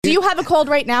Do you have a cold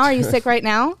right now? Are you sick right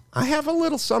now? I have a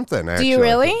little something, actually. Do you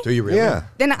really? Do you really? Yeah.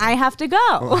 Then I have to go.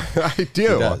 I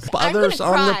do. Others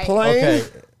gonna on the cry. plane?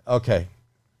 Okay.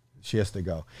 She has to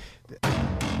go.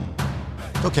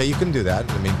 Okay, you can do that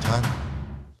in the meantime.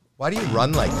 Why do you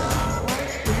run like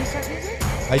that? Did you start music?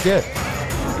 I did.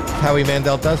 Howie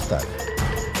Mandel does that.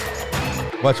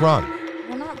 What's wrong?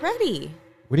 We're not ready.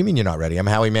 What do you mean you're not ready? I'm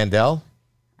Howie Mandel,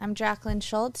 I'm Jacqueline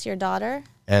Schultz, your daughter.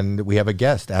 and we have a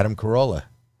guest, Adam Carolla.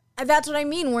 That's what I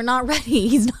mean. We're not ready.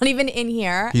 He's not even in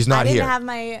here. He's not I didn't here. have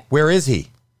my... Where is he?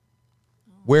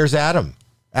 Where's Adam?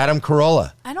 Adam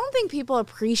Carolla. I don't think people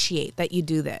appreciate that you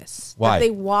do this. Why? That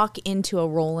they walk into a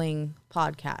rolling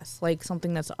podcast, like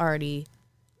something that's already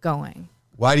going.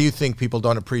 Why do you think people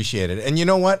don't appreciate it? And you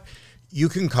know what? You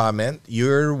can comment.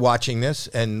 You're watching this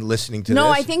and listening to this. No,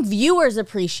 I think viewers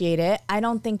appreciate it. I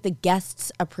don't think the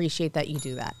guests appreciate that you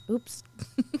do that. Oops.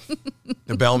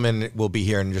 The bellman will be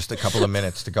here in just a couple of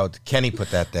minutes to go. Kenny put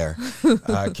that there.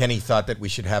 Kenny thought that we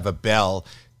should have a bell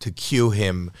to cue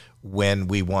him when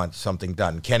we want something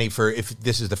done. Kenny, if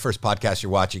this is the first podcast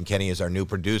you're watching, Kenny is our new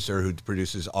producer who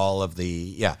produces all of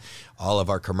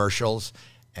our commercials,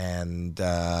 and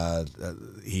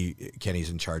Kenny's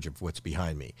in charge of what's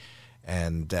behind me.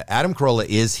 And Adam Carolla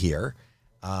is here.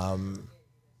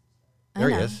 There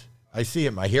he is. I see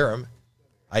him. I hear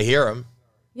him.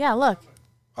 Yeah, look.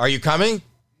 Are you coming?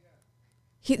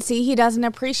 He doesn't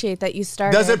appreciate that you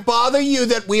started. Does it bother you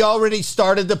that we already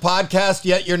started the podcast,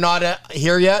 yet you're not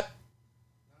here yet?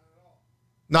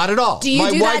 Not at all. Do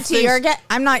you do that to your guest?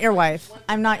 I'm not your wife.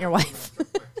 I'm not your wife.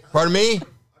 Pardon me?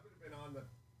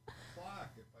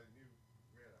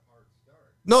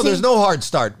 No, there's no hard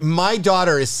start. My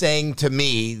daughter is saying to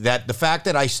me that the fact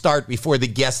that I start before the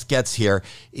guest gets here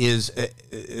is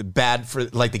bad for,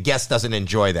 like, the guest doesn't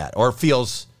enjoy that or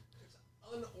feels...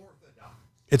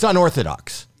 It's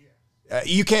unorthodox.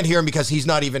 You can't hear him because he's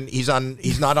not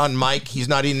on mic. He's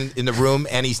not even in the room,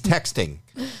 and he's texting.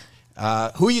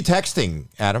 Who are you texting,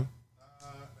 Adam?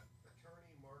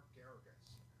 Attorney Mark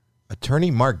Garagos.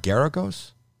 Attorney Mark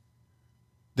Garagos?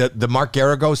 The Mark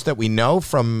Garagos that we know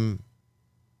from...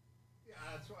 Yeah,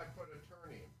 that's why I put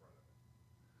attorney in front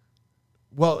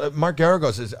of it. Well, Mark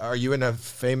Garagos are you in a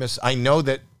famous... I know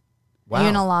that... Wow. Are you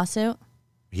in a lawsuit?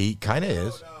 He kind of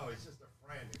is. No, he's just a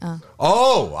friend.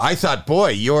 Oh, I thought, boy,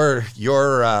 your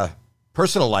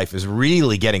personal life is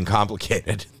really getting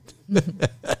complicated.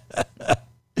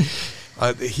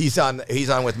 He's on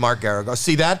with Mark Garagos.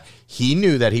 See that? He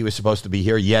knew that he was supposed to be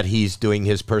here, yet he's doing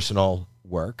his personal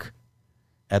work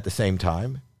at the same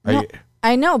time.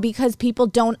 I know, because people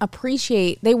don't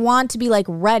appreciate. They want to be like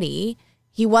ready.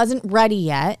 He wasn't ready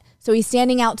yet. So he's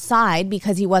standing outside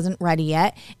because he wasn't ready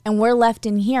yet. And we're left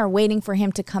in here waiting for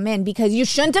him to come in because you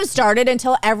shouldn't have started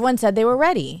until everyone said they were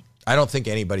ready. I don't think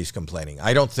anybody's complaining.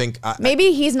 I don't think...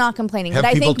 Maybe he's not complaining. Have but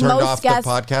I people think turned most off guests, the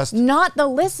podcast? Not the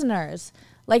listeners.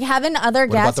 Like, haven't other What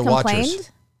about guests the complained?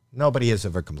 watchers? Nobody has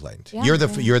ever complained. Yeah,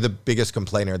 You're the biggest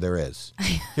complainer there is.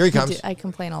 Here he comes. I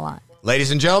complain a lot. Ladies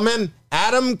and gentlemen,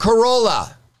 Adam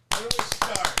Carolla. When do we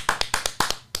start?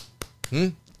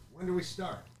 When do we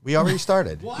start? We already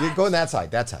started. What? You go on that side.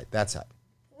 That side. That's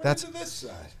to this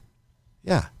side.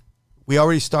 Yeah. We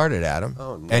already started, Adam.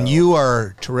 Oh, no. And you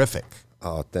are terrific.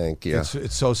 Oh, thank you.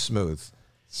 It's so smooth.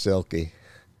 Silky.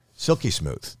 Silky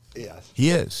smooth. Yes. He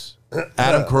is.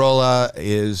 Adam Carolla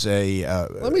is a...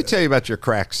 Let me tell you about your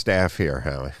crack staff here,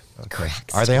 Howie.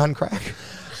 Are they on crack?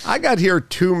 I got here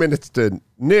 2 minutes to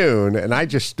noon, and I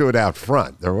just stood out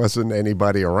front. There wasn't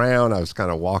anybody around. I was kind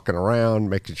of walking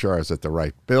around, making sure I was at the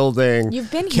right building.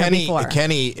 You've been here before.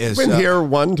 Kenny is... I've been here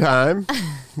one time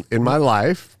in my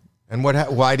life. And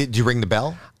why did you ring the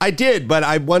bell? I did, but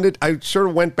I sort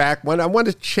of went back when I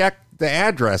wanted to check the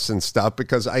address and stuff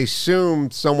because I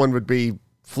assumed someone would be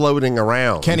floating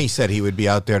around. Kenny said he would be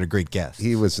out there to greet guests.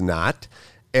 He was not.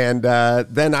 And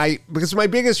then because my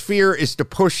biggest fear is to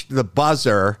push the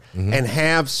buzzer and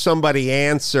have somebody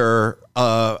answer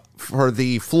for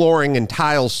the flooring and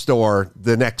tile store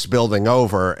the next building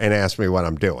over and ask me what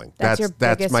I'm doing.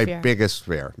 That's my biggest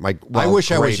fear. I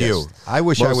wish I was you. I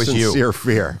wish I was you. Sincere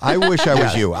fear. I wish I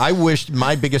was you. I wish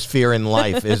my biggest fear in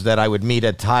life is that I would meet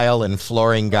a tile and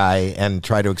flooring guy and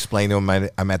try to explain to him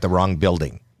I'm at the wrong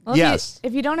building. Well, yes.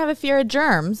 If you don't have a fear of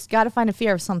germs, got to find a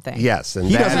fear of something. Yes. And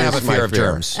he that doesn't have a is my fear of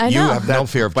germs. I know. You have no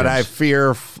fear of germs. But I have fear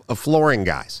of flooring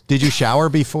guys. Did you shower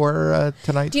before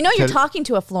tonight? Do you know you're talking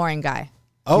to a flooring guy?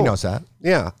 Oh, he knows that.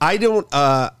 Yeah. I don't,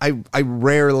 I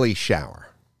rarely shower.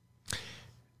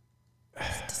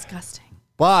 It's disgusting.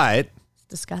 But... It's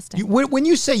disgusting. When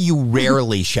you say you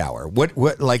rarely shower, what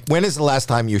like when is the last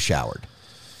time you showered?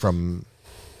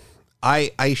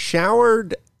 I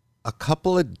showered a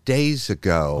couple of days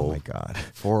ago. Oh my God!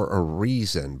 For a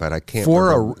reason, but I can't.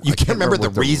 You can't remember the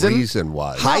reason? The reason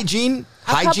was hygiene.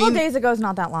 A couple of days ago is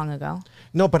not that long ago.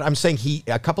 No, but I'm saying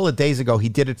a couple of days ago he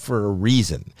did it for a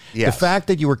reason. Yes. The fact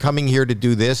that you were coming here to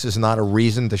do this is not a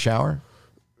reason to shower.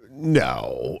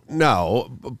 No.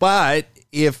 But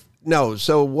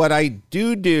so what I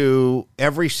do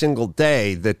every single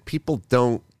day that people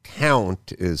don't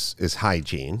count is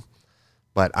hygiene.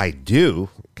 But I do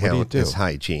count as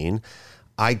hygiene.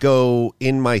 I go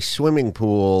in my swimming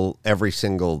pool every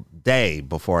single day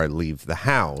before I leave the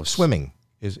house. Swimming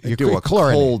is I do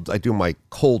my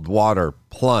cold water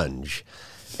plunge,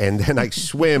 and then I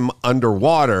swim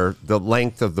underwater the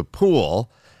length of the pool.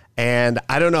 And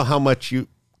I don't know how much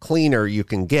cleaner you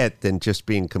can get than just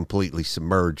being completely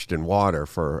submerged in water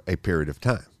for a period of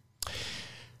time.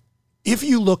 If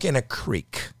you look in a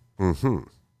creek.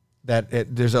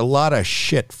 There's a lot of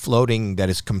shit floating that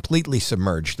is completely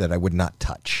submerged that I would not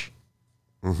touch.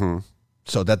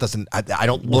 So that doesn't. I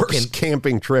don't look Worst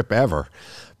camping trip ever.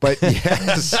 But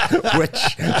yes, which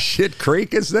shit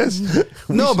creek is this?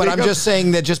 No, but I'm just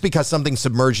saying that just because something's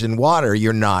submerged in water,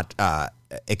 you're not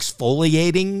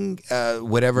exfoliating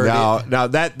whatever. No,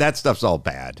 that stuff's all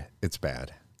bad. It's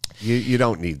bad. You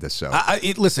don't need the soap.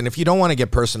 Listen, if you don't want to get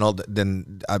personal,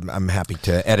 then I'm happy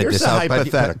to edit Here's this out.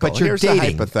 But you're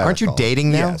dating. Aren't you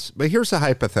dating now? Yes, but here's a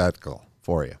hypothetical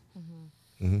for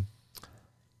you.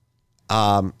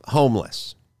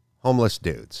 Homeless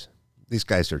dudes. These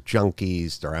guys are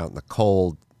junkies. They're out in the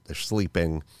cold. They're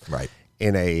sleeping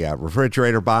in a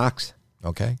refrigerator box.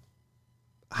 Okay.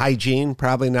 Hygiene,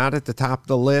 probably not at the top of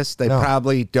the list. They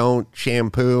probably don't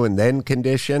shampoo and then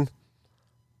condition.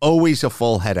 Always a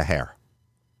full head of hair.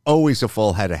 Always a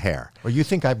full head of hair. Well, you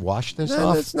think I've washed this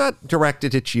off? It's not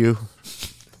directed at you.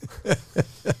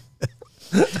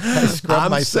 I scrub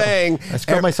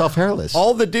myself hairless.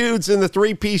 All the dudes in the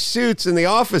 3-piece suits in the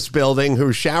office building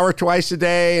who shower twice a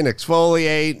day and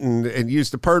exfoliate and use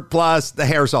the Pert Plus, the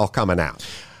hair's all coming out.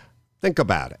 Think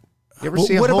about it. You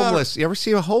ever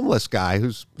see a homeless guy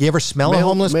who's... You ever smell a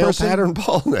homeless person? Pattern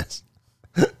baldness.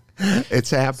 It's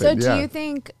happened. So do you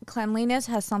think cleanliness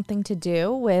has something to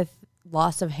do with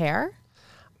loss of hair?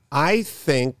 I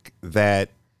think that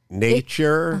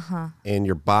nature and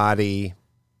your body,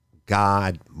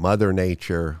 God, Mother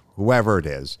Nature, whoever it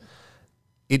is,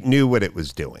 it knew what it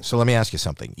was doing. So let me ask you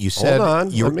something. You said... Hold on,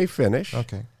 let me finish.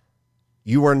 Okay.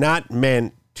 You are not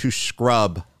meant to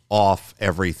scrub off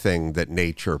everything that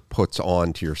nature puts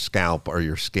onto your scalp or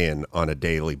your skin on a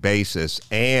daily basis.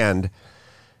 And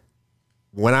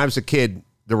when I was a kid,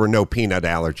 there were no peanut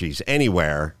allergies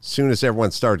anywhere. As soon as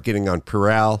everyone started getting on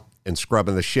Purell and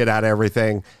scrubbing the shit out of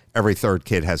everything, every third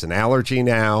kid has an allergy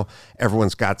now.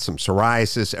 Everyone's got some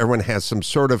psoriasis. Everyone has some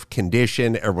sort of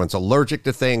condition. Everyone's allergic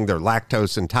to things. They're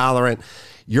lactose intolerant.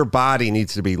 Your body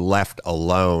needs to be left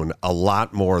alone a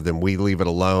lot more than we leave it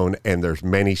alone. And there's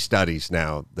many studies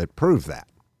now that prove that.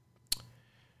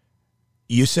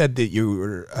 You said that you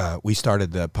were. We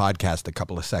started the podcast a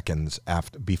couple of seconds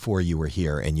before you were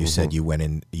here, and you said you went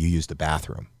in. You used the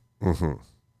bathroom.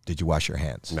 Did you wash your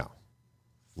hands? No,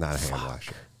 not a hand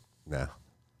washer. No.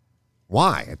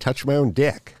 Why? I touched my own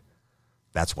dick.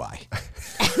 That's why.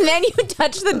 And then you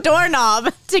touch the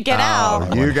doorknob to get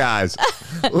out. You guys,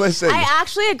 listen. I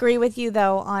actually agree with you,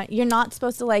 though. You're not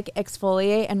supposed to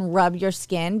exfoliate and rub your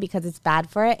skin because it's bad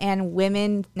for it. And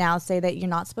women now say that you're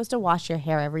not supposed to wash your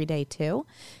hair every day, too,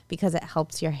 because it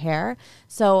helps your hair.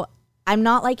 So I'm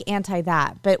not anti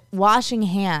that. But washing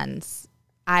hands,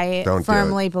 I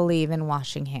firmly believe in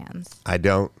washing hands. I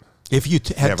don't. If you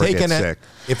had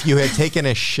taken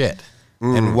a shit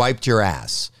and wiped your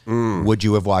ass, would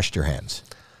you have washed your hands?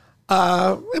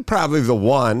 Probably the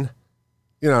one.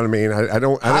 You know what I mean? I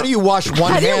don't. How do you wash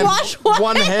one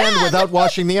hand without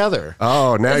washing the other?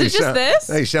 Oh, now Is it just this?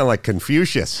 Now you sound like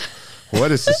Confucius.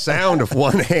 What is the sound of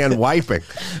one hand wiping?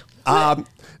 No,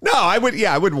 I would.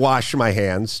 Yeah, I would wash my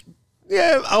hands.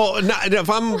 Yeah. Oh, no,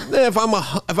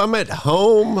 if I'm at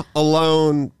home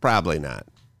alone, probably not.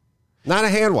 Not a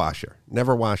hand washer.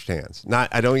 Never washed hands.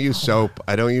 I don't use soap.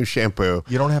 I don't use shampoo.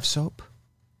 You don't have soap?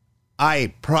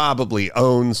 I probably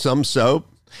own some soap,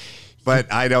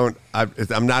 but I don't.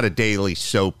 I'm not a daily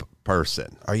soap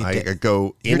person. Are you? I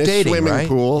go in You're a dating, swimming right?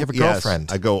 pool. You have a girlfriend.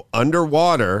 Yes, I go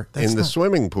underwater in the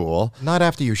swimming pool. Not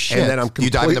after you shit. And then I'm completely you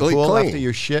dive in the pool clean. after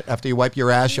you shit. After you wipe your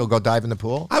ass, you'll go dive in the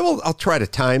pool. I'll try to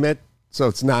time it so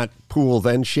it's not pool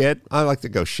then shit. I like to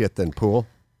go shit then pool.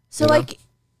 So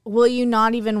Will you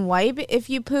not even wipe if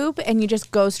you poop and you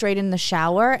just go straight in the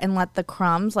shower and let the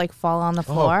crumbs like fall on the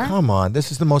floor? Oh, come on.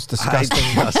 This is the most disgusting.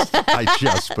 I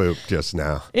just pooped just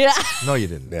now. Yeah. No, you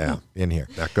didn't. Yeah. In here.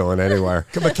 Not going anywhere.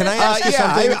 But can I ask you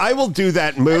yeah, something? I will do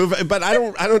that move, but I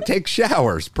don't take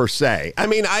showers per se. I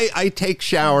mean, I take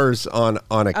showers on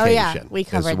occasion. Oh, yeah. We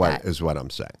covered that. Is what I'm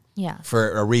saying. Yeah.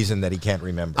 For a reason that he can't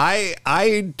remember.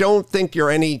 I don't think you're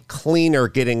any cleaner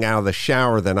getting out of the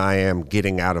shower than I am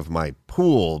getting out of my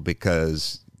pool,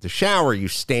 because the shower, you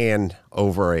stand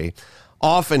over a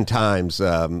oftentimes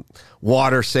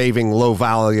water-saving,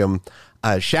 low-volume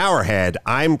shower head.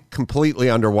 I'm completely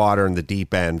underwater in the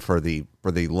deep end for the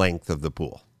length of the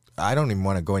pool. I don't even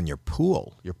want to go in your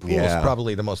pool. Your pool Yeah. is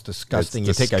probably the most disgusting.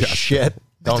 It's you take a disgusting. shit,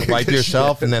 don't wipe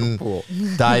yourself, and then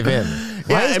dive in.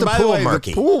 Why is and the by pool the way,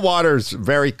 murky? the pool water's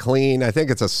very clean. I think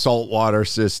it's a saltwater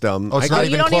system. Oh, it's I not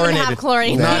you even don't even chlorinated. have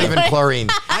chlorine. Not even chlorine.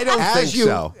 I don't As think you-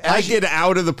 so. as I you- get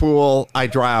out of the pool, I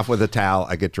dry off with a towel,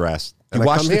 I get dressed. You and I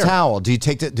wash come the here. towel. Do you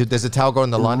take does the towel go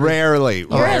in the laundry? Rarely.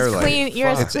 You're as rarely. clean. You're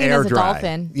as It's clean air as a dry.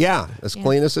 dolphin. Yeah, as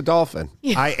clean as a dolphin.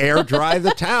 I air dry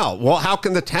the towel. Well, how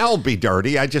can the towel be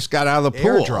dirty? I just got out of the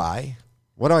pool. Air dry.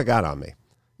 What do I got on me?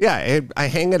 Yeah, I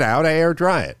hang it out. I air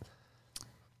dry it.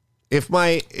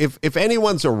 If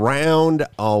anyone's around,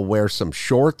 I'll wear some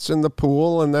shorts in the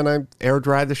pool, and then I air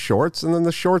dry the shorts, and then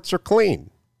the shorts are clean.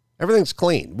 Everything's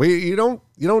clean. You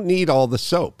don't need all the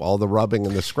soap, all the rubbing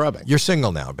and the scrubbing. You're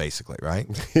single now, basically, right?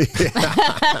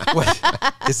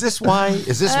 What, is this why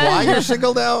you're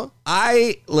single now?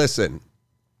 Listen.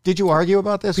 Did you argue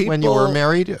about this when you were People-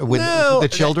 married with No. the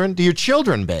children? Do your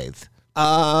children bathe?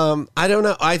 I don't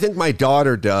know. I think my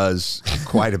daughter does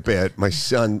quite a bit. My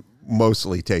son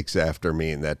mostly takes after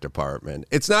me in that department.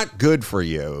 It's not good for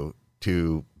you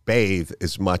to bathe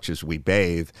as much as we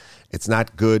bathe. It's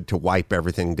not good to wipe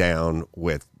everything down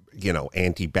with,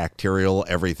 antibacterial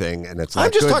everything. And it's not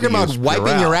I'm just good talking to about use wiping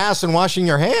Purell. your ass and washing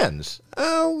your hands.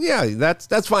 Oh, yeah,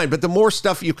 that's fine. But the more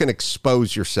stuff you can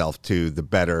expose yourself to, the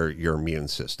better your immune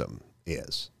system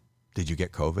is. Did you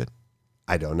get COVID?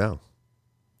 I don't know.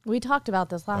 We talked about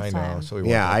this last time. So we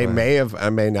Yeah, won't I go in. may have. I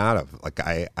may not have. Like,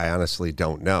 I honestly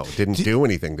don't know. Didn't do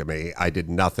anything to me. I did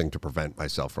nothing to prevent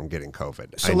myself from getting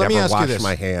COVID. So I let me never ask you washed this.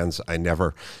 my hands. I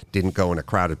never didn't go in a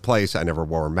crowded place. I never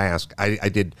wore a mask. I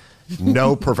did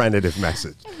no preventative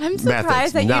methods. I'm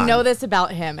surprised that you know this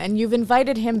about him, and you've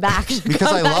invited him back. To Because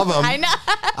come I back. love him. I know.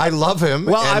 I love him,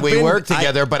 Well, and I've we been- work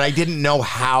together. But I didn't know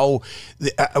how.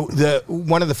 The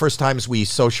one of the first times we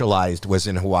socialized was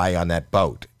in Hawaii on that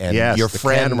boat, and Yes, your the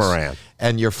friends catamaran.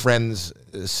 and your friends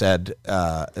said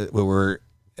we were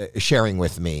sharing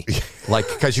with me, like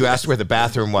because you asked where the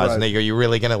bathroom was, and they go, "You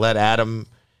really going to let Adam?"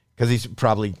 Because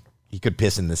he could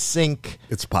piss in the sink.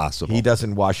 It's possible. He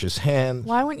doesn't wash his hands.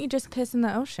 Why wouldn't you just piss in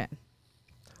the ocean?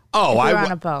 Oh, if I you're would.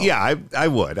 on a boat. Yeah, I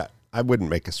would. I wouldn't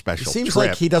make a special. It seems trip.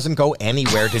 like he doesn't go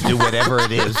anywhere to do whatever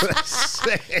it is.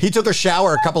 He took a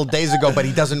shower a couple of days ago, but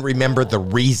he doesn't remember the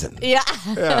reason. Yeah.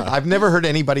 I've never heard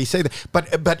anybody say that.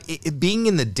 But being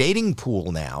in the dating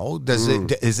pool now,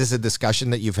 is this a discussion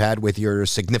that you've had with your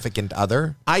significant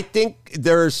other? I think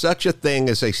there is such a thing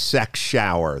as a sex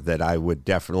shower that I would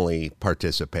definitely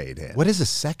participate in. What is a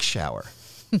sex shower?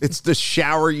 It's the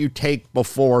shower you take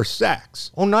before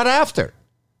sex. Oh, not after.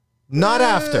 Not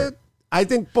after. I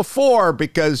think before,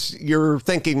 because you're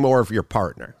thinking more of your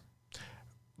partner.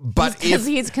 But Because if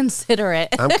he's considerate.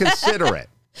 I'm considerate.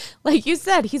 Like you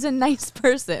said, he's a nice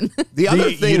person. The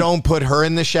other thing, you don't put her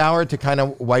in the shower to kind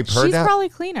of wipe her She's down? probably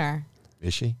cleaner.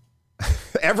 Is she?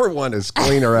 everyone is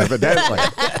cleaner, evidently.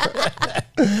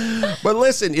 But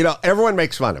listen, everyone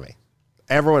makes fun of me.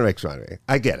 Everyone makes fun of me.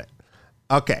 I get it.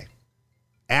 Okay.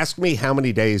 Ask me how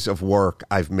many days of work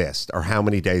I've missed or how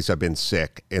many days I've been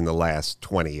sick in the last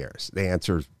 20 years. The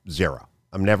answer is 0.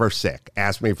 I'm never sick.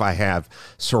 Ask me if I have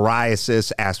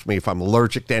psoriasis. Ask me if I'm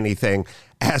allergic to anything.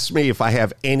 Ask me if I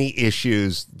have any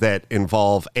issues that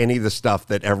involve any of the stuff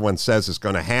that everyone says is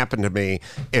going to happen to me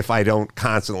if I don't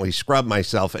constantly scrub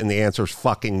myself. And the answer is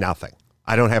fucking nothing.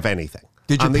 I don't have anything.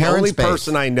 Did your I'm the parents only bathe?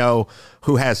 person I know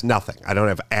who has nothing. I don't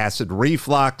have acid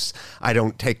reflux.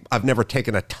 I've never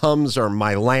taken a Tums or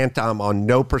Mylanta. I'm on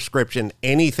no prescription,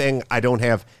 anything. I don't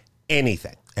have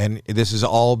anything. And this is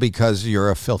all because you're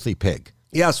a filthy pig.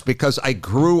 Yes, because I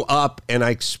grew up and I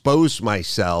exposed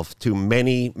myself to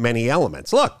many, many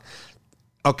elements. Look,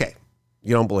 okay,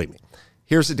 you don't believe me.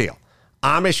 Here's the deal.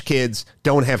 Amish kids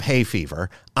don't have hay fever.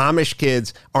 Amish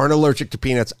kids aren't allergic to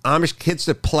peanuts. Amish kids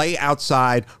that play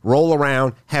outside, roll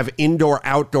around, have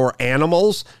indoor-outdoor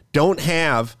animals don't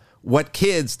have what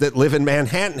kids that live in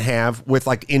Manhattan have with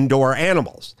like indoor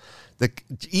animals.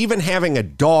 Even having a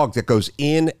dog that goes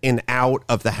in and out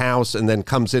of the house and then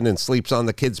comes in and sleeps on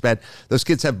the kid's bed, those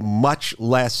kids have much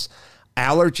less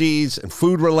allergies and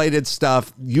food-related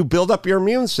stuff. You build up your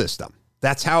immune system.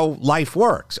 That's how life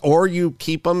works. Or you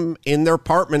keep them in their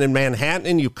apartment in Manhattan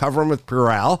and you cover them with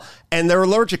Purell and they're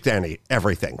allergic to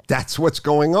everything. That's what's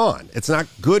going on. It's not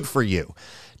good for you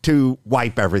to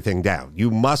wipe everything down. You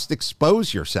must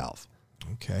expose yourself.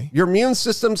 Okay. Your immune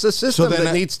system's a system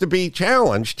that needs to be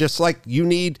challenged, just like you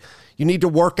need to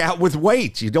work out with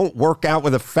weights. You don't work out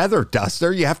with a feather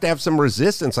duster. You have to have some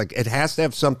resistance. Like it has to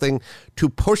have something to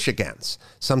push against,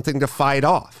 something to fight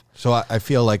off. So I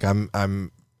feel like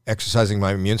I'm exercising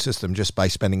my immune system just by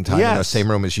spending time in the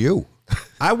same room as you.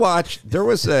 There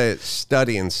was a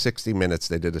study in 60 Minutes.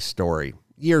 They did a story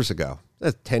years ago,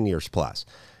 10 years plus.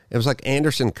 It was like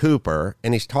Anderson Cooper,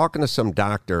 and he's talking to some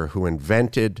doctor who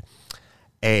invented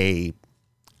a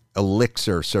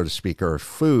elixir, so to speak, or a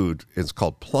food. It's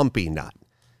called Plumpy Nut.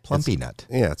 Plumpy Nut.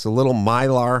 Yeah, it's a little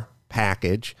Mylar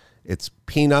package. It's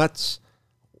peanuts,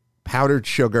 powdered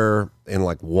sugar, and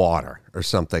like water or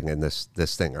something in this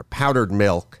thing, or powdered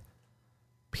milk,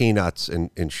 peanuts,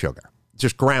 and sugar.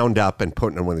 Just ground up and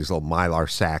put in one of these little Mylar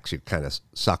sacks you kind of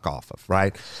suck off of,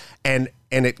 right? And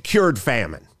it cured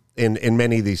famine in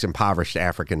many of these impoverished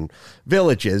African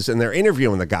villages. And they're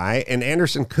interviewing the guy, and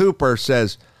Anderson Cooper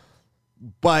says,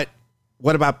 but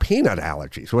what about peanut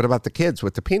allergies? What about the kids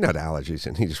with the peanut allergies?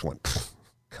 And he just went,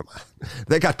 come on.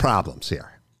 They got problems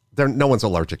here. No one's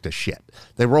allergic to shit.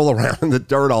 They roll around in the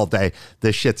dirt all day.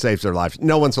 This shit saves their lives.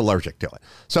 No one's allergic to it.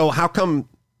 So how come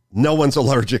no one's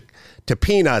allergic to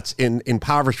peanuts in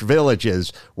impoverished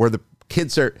villages where the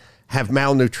kids have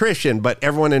malnutrition, but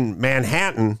everyone in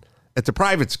Manhattan at the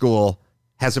private school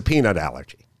has a peanut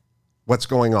allergy? What's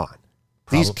going on?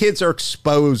 These kids are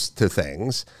exposed to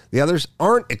things. The others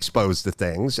aren't exposed to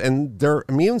things, and their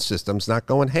immune system's not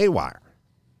going haywire.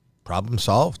 Problem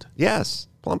solved. Yes,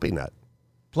 Plumpy Nut.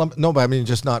 No, but I mean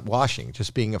just not washing,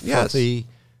 just being a filthy.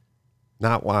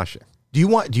 Not washing. Do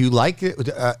you like it?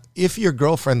 If your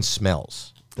girlfriend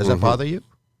smells, does that bother you?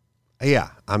 Yeah,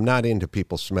 I'm not into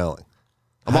people smelling.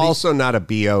 I'm also not a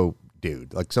BO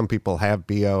dude. Like some people have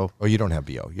BO. Oh, you don't have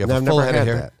BO. You have a full head of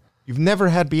hair. That. You've never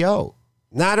had BO.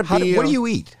 Not a BO. What do you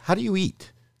eat? How do you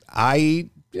eat? I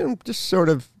just sort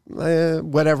of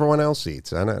what everyone else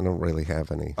eats. I don't really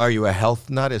have any. Are you a health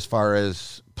nut as far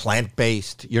as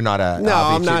plant-based? You're not a... No,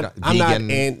 I'm not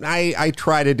vegan. I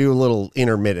try to do a little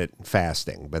intermittent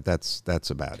fasting, but that's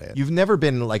about it. You've never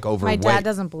been like overweight. My dad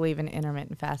doesn't believe in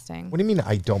intermittent fasting. What do you mean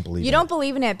I don't believe in it? You don't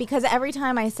believe in it because every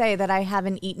time I say that I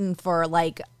haven't eaten for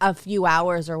like a few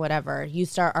hours or whatever, you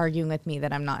start arguing with me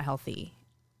that I'm not healthy.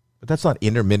 But that's not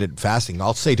intermittent fasting.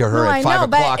 I'll say to her at 5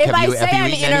 o'clock, if I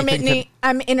say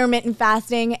I'm intermittent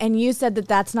fasting, and you said that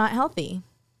that's not healthy.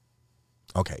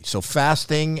 Okay, so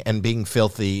fasting and being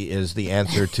filthy is the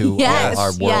answer to all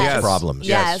our world's problems.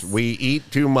 Yes, we eat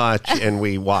too much and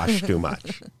we wash too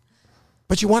much.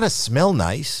 But you want to smell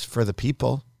nice for the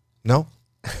people, no?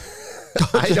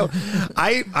 I don't.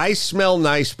 I smell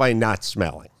nice by not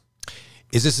smelling.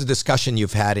 Is this a discussion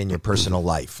you've had in your personal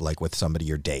life, like with somebody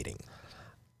you're dating?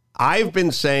 I've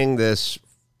been saying this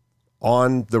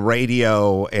on the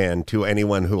radio and to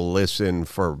anyone who will listen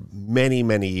for many,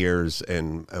 many years,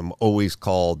 and I'm always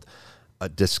called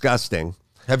disgusting.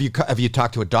 Have you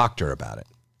talked to a doctor about it?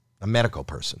 A medical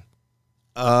person?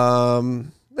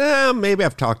 Maybe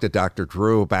I've talked to Dr.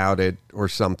 Drew about it or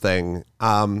something.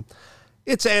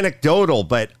 It's anecdotal,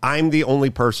 but I'm the only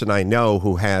person I know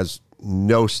who has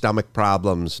no stomach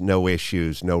problems, no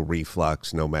issues, no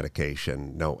reflux, no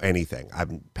medication, no anything.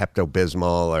 I'm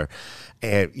Pepto-Bismol or,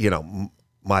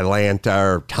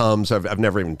 Mylanta or Tums. I've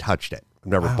never even touched it. I've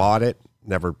never bought it.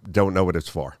 Don't know what it's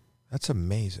for. That's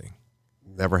amazing.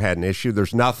 Never had an issue.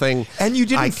 There's nothing. And you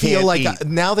didn't feel like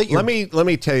now that you're... Let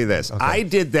me tell you this. Okay. I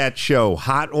did that show,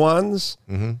 Hot Ones.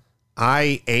 Mm-hmm.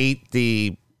 I ate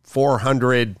the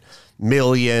 400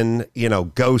 million,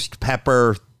 ghost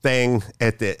pepper thing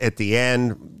at the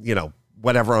end,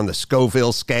 whatever on the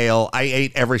Scoville scale. I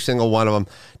ate every single one of them,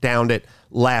 downed it,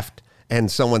 left, and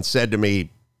someone said to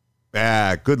me,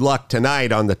 good luck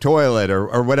tonight on the toilet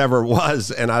or whatever it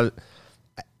was. And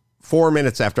 4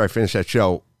 minutes after I finished that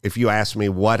show, if you asked me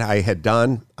what I had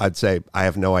done, I'd say I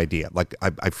have no idea. Like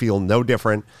I feel no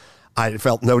different. I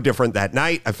felt no different that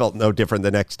night. I felt no different the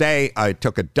next day. I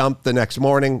took a dump the next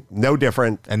morning, no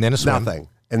different. And then a swim. Nothing.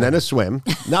 And then a swim,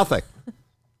 nothing.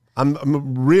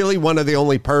 I'm really one of the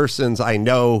only persons I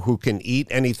know who can eat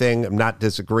anything. I'm not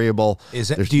disagreeable.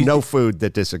 There's no food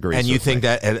that disagrees with me. And you think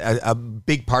that a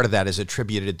big part of that is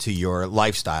attributed to your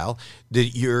lifestyle?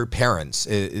 Your parents,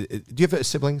 do you have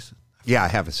siblings? Yeah, I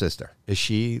have a sister. Is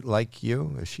she like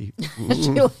you? Is she?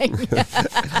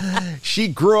 She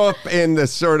grew up in the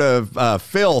sort of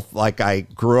filth like I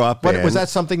grew up in. Was that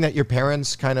something that your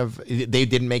parents they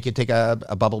didn't make you take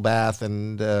a bubble bath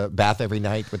and bath every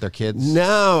night with their kids?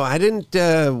 No, I didn't.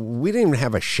 We didn't even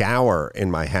have a shower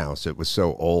in my house. It was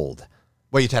so old.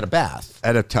 Well, you had a bath.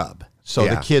 At a tub. So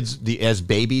yeah. The kids, as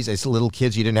babies, as little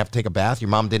kids, you didn't have to take a bath? Your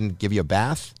mom didn't give you a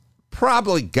bath?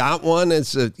 Probably got one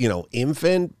as a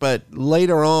infant, but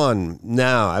later on,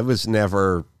 no, I was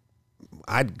never.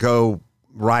 I'd go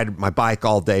ride my bike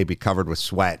all day, be covered with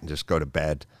sweat, and just go to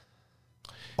bed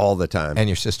all the time. And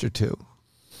your sister too.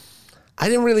 I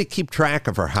didn't really keep track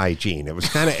of her hygiene. It was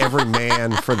kind of every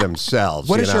man for themselves.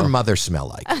 What does your mother smell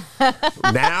like?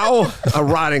 Now, a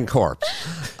rotting corpse.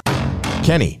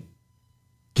 Kenny,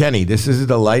 this is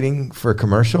the lighting for a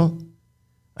commercial.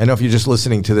 I know if you're just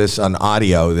listening to this on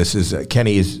audio, this is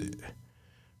Kenny is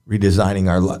redesigning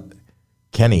our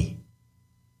Kenny,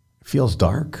 feels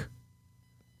dark.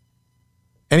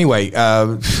 Anyway,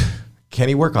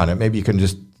 Kenny, work on it. Maybe you can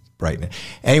just brighten it.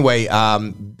 Anyway,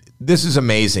 this is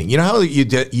amazing. You know how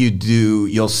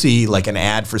you'll see like an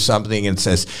ad for something and it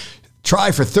says,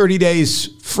 try for 30 days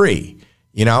free.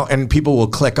 And people will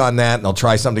click on that and they'll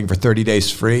try something for 30 days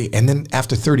free. And then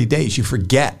after 30 days, you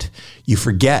forget, you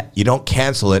don't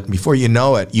cancel it. And before you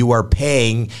know it, you are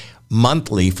paying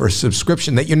monthly for a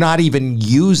subscription that you're not even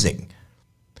using.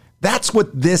 That's what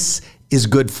this is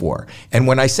good for. And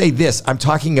when I say this, I'm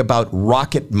talking about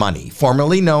Rocket Money,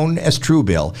 formerly known as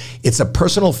Truebill. It's a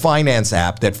personal finance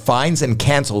app that finds and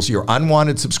cancels your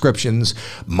unwanted subscriptions,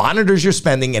 monitors your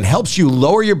spending, and helps you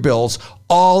lower your bills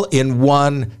all in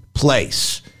one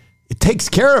place. It takes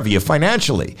care of you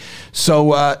financially.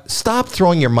 So stop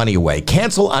throwing your money away.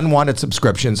 Cancel unwanted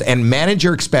subscriptions and manage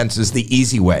your expenses the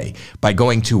easy way by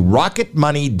going to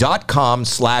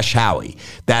rocketmoney.com/Howie.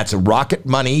 That's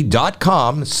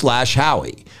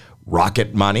rocketmoney.com/Howie.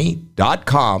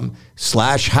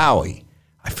 rocketmoney.com/Howie.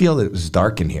 I feel that it was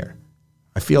dark in here.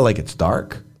 I feel like it's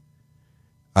dark.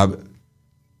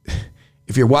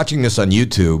 If you're watching this on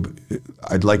YouTube,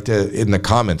 I'd like to, in the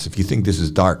comments, if you think this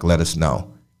is dark, let us know.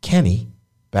 Kenny,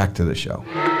 back to the show.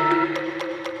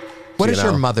 What does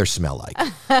your mother smell like?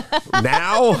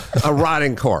 Now, a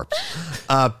rotting corpse.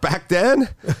 Back then,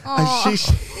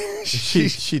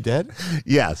 she dead?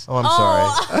 Yes. Oh, I'm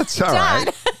sorry. That's all right.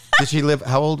 Did she live?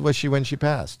 How old was she when she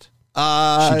passed?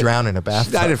 She drowned in a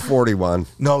bathtub. She died at 41.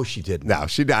 No, she didn't. No,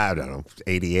 she died, I don't know,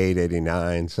 88,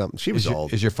 89, something. She was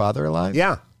old. Is your father alive?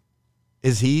 Yeah.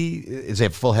 Is he a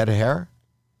full head of hair?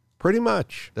 Pretty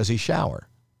much. Does he shower?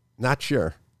 Not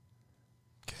sure.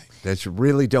 Okay. That's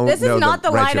really don't this know is not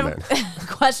the regimen. line of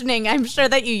questioning I'm sure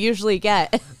that you usually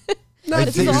get. No,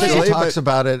 he talks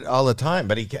about it all the time,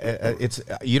 but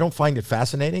you don't find it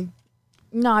fascinating?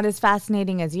 Not as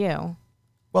fascinating as you.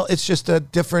 Well, it's just a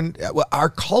different. Our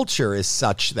culture is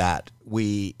such that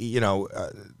we,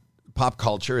 pop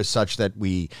culture is such that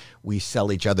we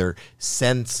sell each other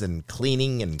scents and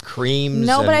cleaning and creams.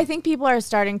 No, but I think people are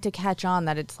starting to catch on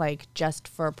that it's like just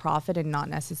for profit and not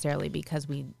necessarily because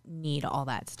we need all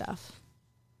that stuff.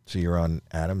 So you're on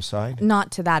Adam's side?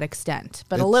 Not to that extent,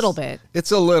 but a little bit. A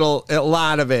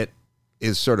lot of it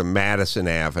is sort of Madison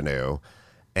Avenue,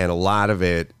 and a lot of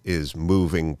it is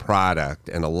moving product,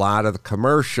 and a lot of the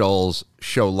commercials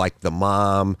show like the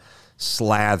mom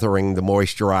slathering the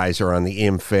moisturizer on the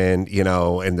infant,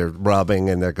 and they're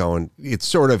rubbing and they're going, it's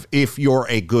sort of if you're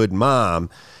a good mom.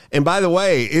 And by the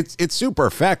way, it's super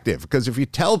effective because if you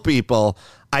tell people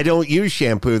I don't use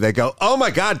shampoo, they go, oh my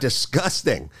God,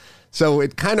 disgusting. So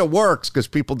it kind of works because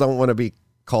people don't want to be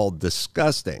called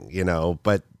disgusting,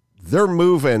 but they're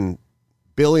moving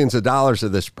billions of dollars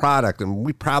of this product and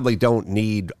we probably don't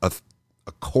need a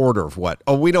quarter of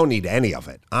we don't need any of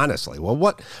it, honestly.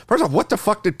 Well, first off, what the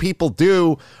fuck did people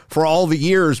do for all the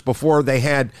years before they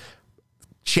had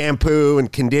shampoo and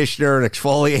conditioner and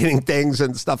exfoliating things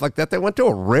and stuff like that? They went to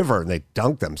a river and they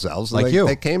dunked themselves. And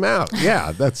they came out.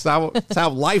 Yeah, that's how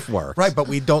life works. Right, but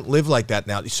we don't live like that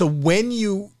now. So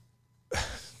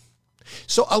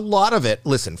so a lot of it,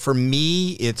 listen, for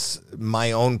me, it's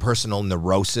my own personal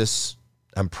neurosis.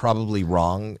 I'm probably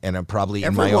wrong, and I'm probably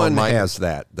in my own mind. Everyone has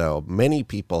that, though. Many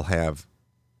people have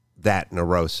that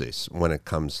neurosis when it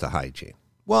comes to hygiene.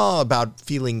 Well, about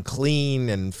feeling clean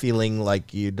and feeling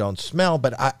like you don't smell.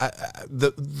 But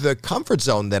the comfort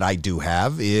zone that I do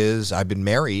have is I've been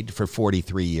married for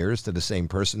 43 years to the same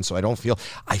person, so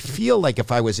I feel like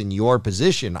if I was in your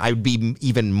position, I would be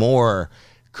even more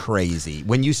crazy.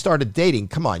 When you started dating,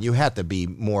 come on, you had to be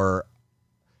more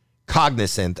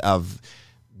cognizant of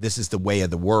this is the way of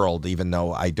the world, even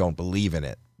though I don't believe in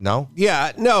it. No?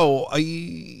 Yeah, no.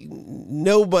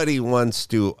 Nobody wants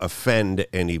to offend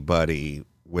anybody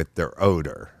with their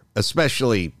odor,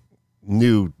 especially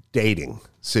new dating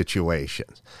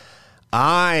situations.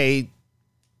 I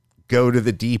go to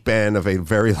the deep end of a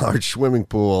very large swimming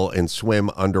pool and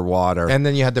swim underwater. And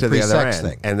then you had the to other pre-sex end.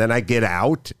 thing. And then I get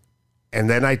out, and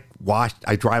then I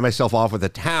dry myself off with a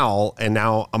towel, and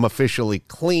now I'm officially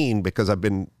clean because I've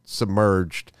been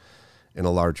submerged in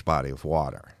a large body of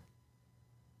water.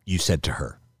 You said to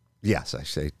her. Yes, I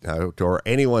say to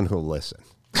anyone who'll listen.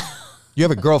 You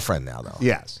have a girlfriend now, though.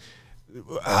 Yes.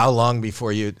 How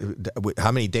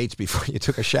many dates before you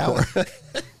took a shower?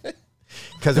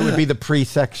 Because it would be the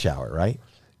pre-sex shower, right?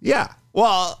 Yeah.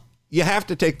 Well, you have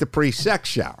to take the pre-sex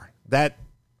shower. That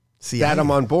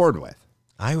I'm on board with.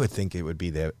 I would think it would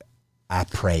be the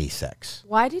après-sex.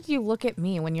 Why did you look at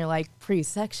me when you're like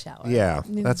pre-sex shower? Yeah,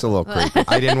 that's a little creepy.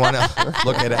 I didn't want to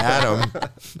look at Adam.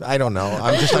 I don't know.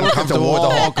 I'm just uncomfortable with the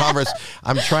whole conversation.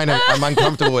 I'm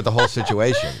uncomfortable with the whole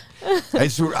situation.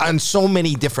 It's on so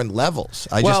many different levels.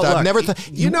 I've never thought.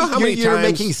 You know how many you're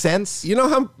times making sense. You know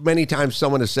how many times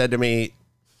someone has said to me,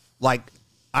 like,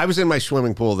 I was in my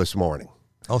swimming pool this morning.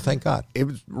 Oh, thank God. It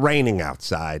was raining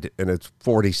outside, and it's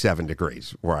 47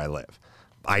 degrees where I live.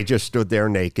 I just stood there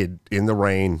naked in the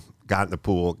rain, got in the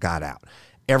pool, got out.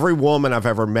 Every woman I've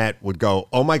ever met would go,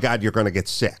 oh, my God, you're going to get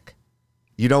sick.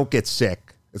 You don't get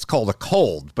sick. It's called a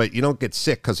cold, but you don't get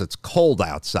sick because it's cold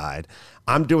outside.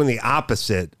 I'm doing the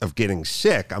opposite of getting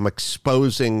sick. I'm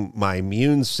exposing my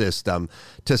immune system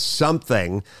to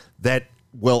something that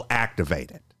will activate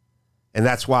it. And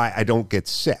that's why I don't get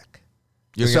sick.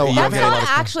 That's not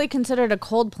actually considered a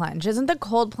cold plunge. Isn't the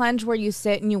cold plunge where you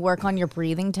sit and you work on your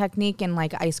breathing technique in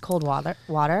like ice cold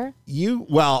water?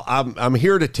 I'm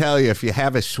here to tell you, if you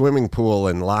have a swimming pool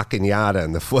in La Cañada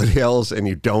in the foothills and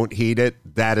you don't heat it,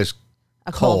 that is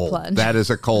a cold plunge. That is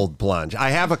a cold plunge. I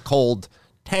have a cold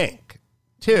tank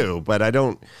too, but I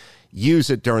don't use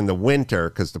it during the winter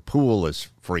because the pool is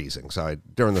freezing. So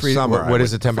during the summer, what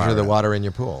is the temperature of the water in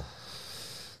your pool?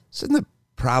 It's in the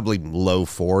probably low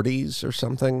 40s or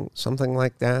something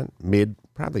like that.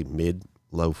 Probably mid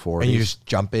low 40s. And you just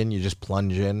jump in, you just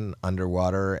plunge in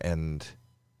underwater, and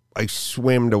I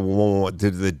swim to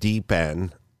the deep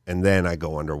end, and then I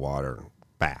go underwater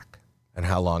back. And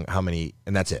how long? How many?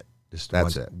 And that's it.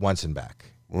 That's it. Once and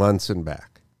back. Once and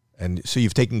back. And so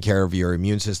you've taken care of your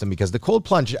immune system, because the cold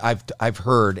plunge, I've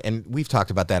heard, and we've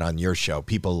talked about that on your show.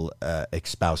 People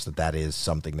espouse that is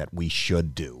something that we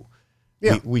should do.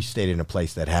 Yeah. We stayed in a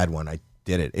place that had one. I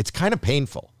did it. It's kind of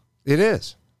painful. It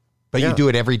is. But you do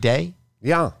it every day?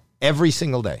 Yeah. Every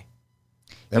single day.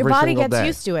 Your body gets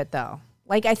used to it, though.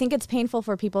 Like, I think it's painful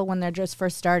for people when they're just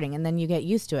first starting, and then you get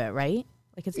used to it, right?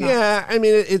 Like, it's not. Yeah, I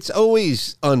mean, it's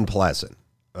always unpleasant,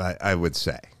 I would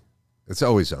say. It's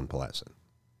always unpleasant.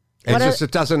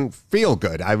 It doesn't feel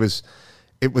good.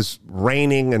 It was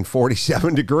raining and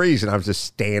 47 degrees, and I was just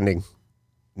standing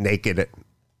naked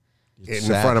in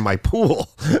front of my pool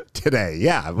today.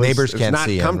 Yeah, neighbors can't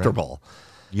see. It's not comfortable.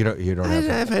 Right? You don't. I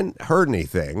haven't heard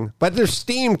anything, but there's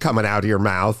steam coming out of your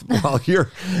mouth while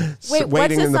you're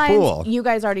waiting in the pool. You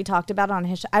guys already talked about on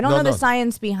his show. I don't know the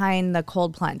science behind the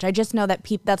cold plunge. I just know that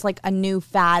that's like a new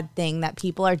fad thing that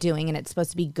people are doing, and it's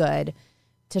supposed to be good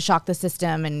to shock the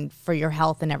system and for your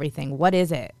health and everything. What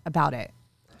is it about it?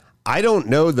 I don't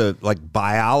know the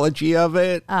biology of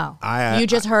it. Oh, you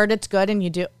just heard it's good, and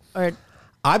you do, or.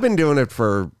 I've been doing it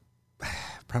for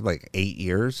probably 8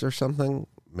 years or something,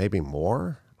 maybe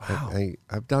more. Wow.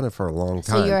 I've done it for a long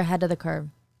time. So you're ahead of the curve.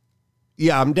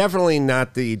 Yeah, I'm definitely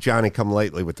not the Johnny come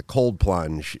lately with the cold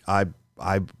plunge.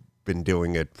 I've been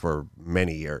doing it for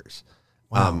many years.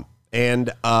 Wow.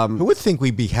 Who would think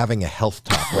we'd be having a health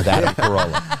talk with Adam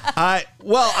Carolla?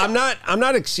 Well, I'm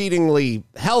not exceedingly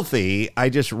healthy. I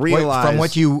just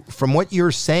realized from what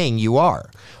you're saying, you are.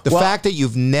 The fact that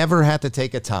you've never had to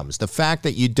take a Tums, the fact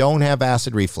that you don't have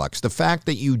acid reflux, the fact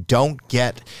that you don't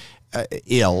get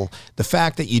ill, the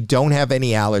fact that you don't have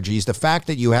any allergies, the fact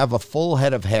that you have a full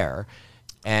head of hair,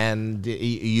 and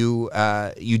you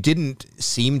didn't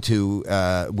seem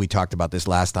to. We talked about this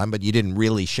last time, but you didn't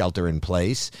really shelter in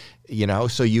place.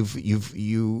 So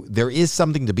there is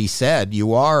something to be said.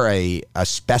 You are a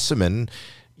specimen,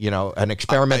 an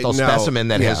experimental specimen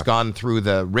that has gone through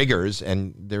the rigors,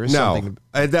 and there is something.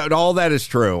 All that is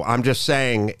true. I'm just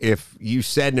saying, if you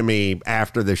said to me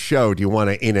after the show, do you want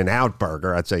an In-N-Out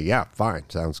burger? I'd say, yeah, fine.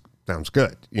 Sounds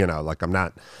good. I'm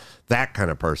not that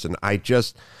kind of person. I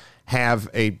just have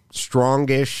a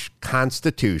strongish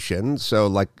constitution.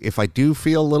 So if I do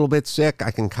feel a little bit sick,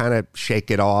 I can kind of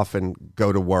shake it off and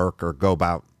go to work or go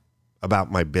about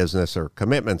about my business or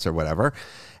commitments or whatever.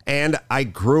 And I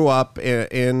grew up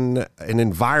in an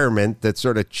environment that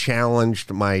sort of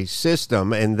challenged my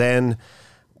system and then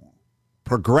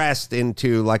progressed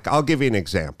into, like, I'll give you an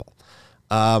example.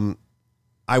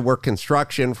 I worked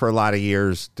construction for a lot of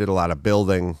years, did a lot of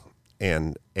building,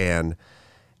 and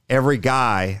every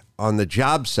guy on the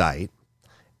job site,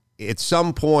 at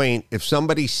some point, if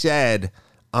somebody said,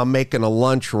 I'm making a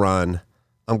lunch run,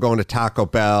 I'm going to Taco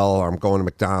Bell, or I'm going to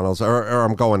McDonald's, or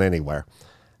I'm going anywhere,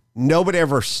 nobody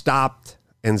ever stopped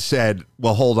and said,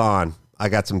 well, hold on, I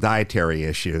got some dietary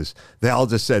issues. They all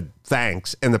just said,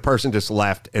 thanks. And the person just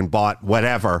left and bought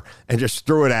whatever and just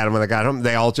threw it at them when they got home.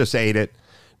 They all just ate it.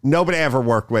 Nobody I ever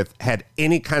worked with had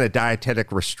any kind of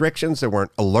dietetic restrictions. They weren't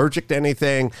allergic to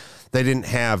anything. They didn't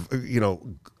have,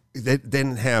 they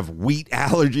didn't have wheat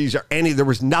allergies or any, there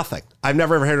was nothing. I've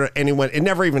never ever heard of anyone, it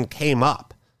never even came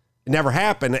up. It never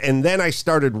happened. And then I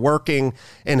started working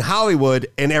in Hollywood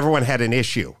and everyone had an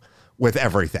issue with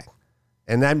everything.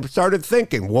 And then started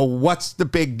thinking, well, what's the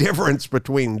big difference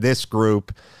between this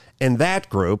group and that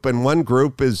group? And one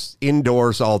group is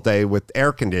indoors all day with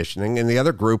air conditioning, and the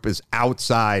other group is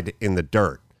outside in the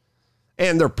dirt.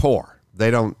 And they're poor.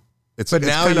 They don't, it's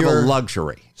kind of a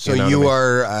luxury. So you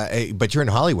are, but you're in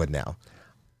Hollywood now.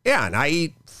 Yeah, and I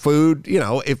eat food,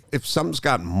 if something's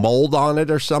got mold on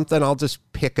it or something, I'll just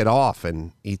pick it off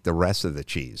and eat the rest of the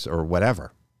cheese or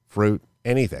whatever, fruit,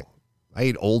 anything. I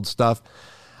eat old stuff.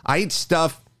 I eat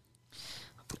stuff.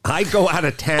 I go out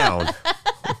of town.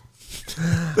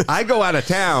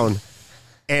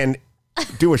 And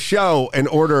do a show and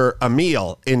order a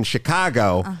meal in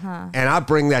Chicago, and I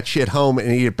bring that shit home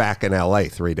and eat it back in LA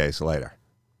 3 days later.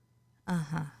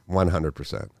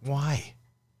 100%. Why?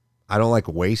 I don't like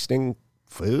wasting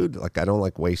food. Like, I don't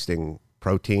like wasting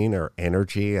protein or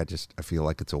energy. I feel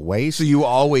like it's a waste. So you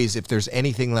always, if there's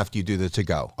anything left, you do the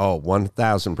to-go. Oh,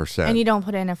 1,000%. And you don't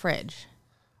put it in a fridge.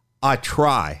 I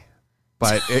try,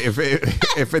 but if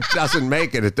it doesn't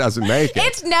make it, it doesn't make it.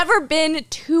 It's never been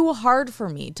too hard for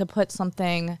me to put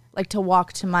something, like to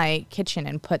walk to my kitchen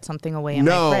and put something away in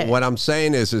my fridge. No, what I'm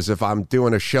saying is if I'm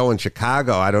doing a show in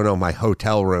Chicago, I don't know, my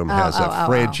hotel room has a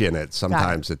fridge in it.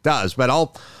 Sometimes it does, but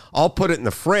I'll put it in the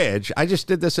fridge. I just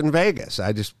did this in Vegas.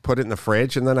 I just put it in the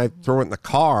fridge and then I throw it in the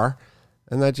car,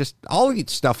 and I'll eat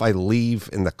stuff I leave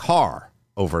in the car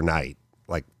overnight,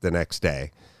 like the next day.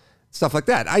 Stuff like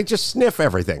that. I just sniff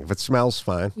everything. If it smells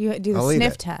fine, you do the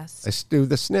sniff test. I do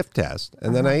the sniff test,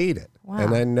 and then I eat it. Wow.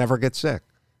 And I never get sick.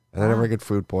 And I never get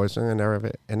food poisoning. I never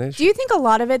have an issue. Do you think a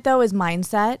lot of it, though, is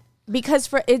mindset?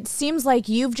 Because it seems like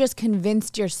you've just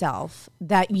convinced yourself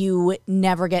that you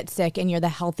never get sick and you're the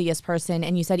healthiest person.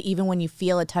 And you said even when you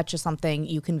feel a touch of something,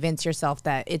 you convince yourself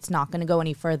that it's not going to go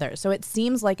any further. So it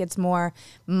seems like it's more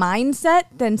mindset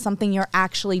than something you're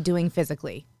actually doing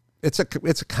physically. It's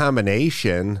a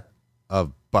combination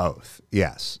of both.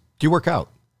 Yes. Do you work out?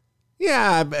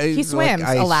 Yeah. He swims.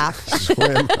 A laugh.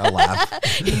 Swim. A laugh.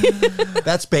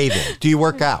 That's bathing. Do you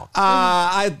work out?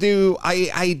 I do.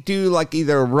 I do like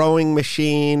either a rowing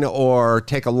machine or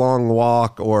take a long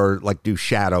walk or like do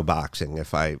shadow boxing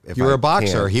if you're a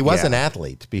boxer. Can. He was an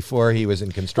athlete before he was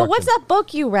in construction. But what's that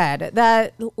book you read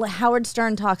that Howard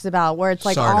Stern talks about where it's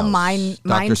like all mindset?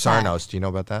 Dr. Sarnos. Do you know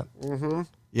about that? Mm-hmm.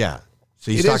 Yeah. So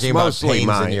he's it talking about pains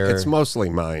mind. in your... It's mostly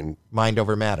mind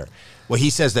over matter. Well, he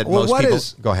says that most people...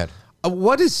 Go ahead.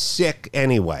 What is sick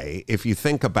anyway, if you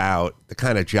think about the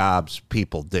kind of jobs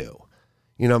people do?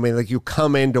 You know what I mean? Like, you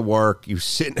come into work, you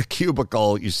sit in a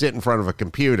cubicle, you sit in front of a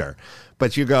computer,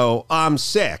 but you go, I'm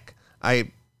sick. I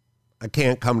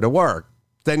can't come to work.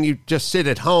 Then you just sit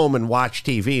at home and watch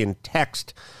TV and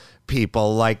text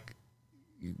people. Like,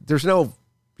 there's no...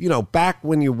 back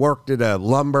when you worked at a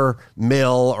lumber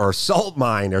mill or salt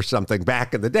mine or something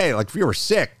back in the day, like if you were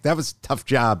sick, that was a tough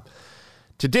job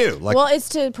to do. Like, well, it's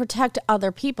to protect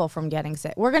other people from getting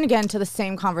sick. We're going to get into the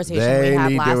same conversation we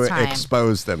had last time. They need to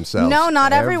expose themselves. No,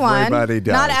 not everyone. Everybody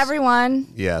does. Not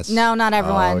everyone. Yes. No, not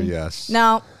everyone. Oh, yes.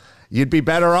 No. You'd be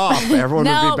better off. Everyone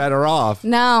would be better off.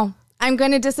 No, I'm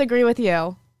going to disagree with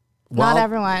you. Not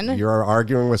everyone. You're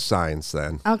arguing with science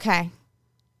then. Okay.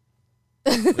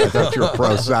 I thought you were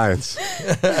pro-science.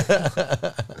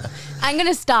 I'm going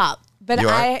to stop. But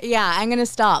I'm going to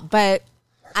stop. But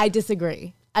I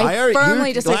disagree. I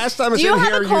firmly disagree. Last time I was in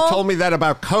here, you told me that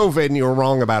about COVID, and you were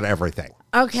wrong about everything.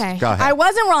 Okay. Go ahead. I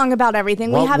wasn't wrong about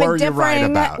everything. What were you right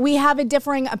about? We have a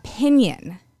differing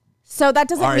opinion. So that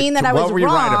doesn't mean that I was wrong. What were you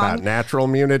right about? Natural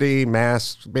immunity,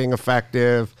 masks being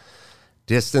effective.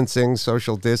 distancing,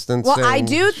 social distancing. Well, I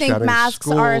do think shutting masks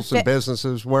are schools and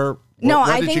businesses.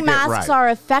 I think masks are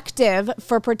effective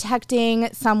for protecting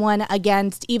someone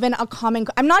against even a common.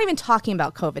 I'm not even talking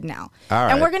about COVID now. All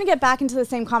right. And we're going to get back into the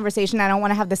same conversation. I don't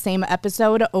want to have the same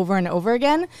episode over and over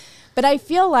again. But I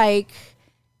feel like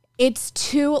it's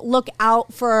to look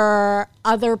out for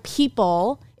other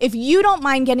people. If you don't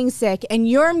mind getting sick and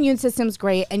your immune system's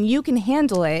great and you can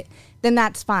handle it, then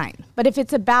that's fine. But if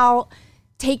it's about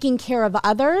taking care of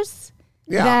others,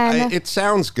 then it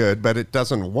sounds good, but it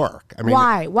doesn't work. I mean,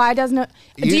 why? Why doesn't it?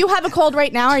 Do you have a cold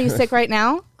right now? Are you sick right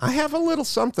now? I have a little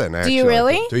something, actually. Do you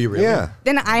really? Do you really? Yeah.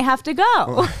 Then I have to go.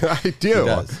 I do.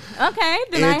 Okay,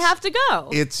 then I have to go.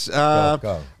 It's,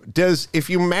 Go. if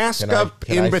you mask Can I up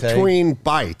in say? between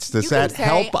bites, does You that can say,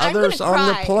 help I'm others gonna on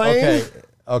the cry. plane?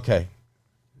 Okay.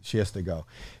 She has to go.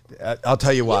 I'll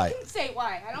tell you why. You can say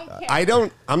why. I don't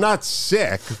care. I'm not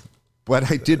sick, but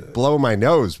I did blow my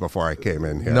nose before I came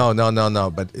in here. No.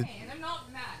 But And I'm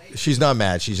not mad. she's not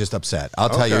mad. She's just upset. I'll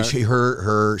tell you, Okay.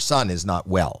 her son is not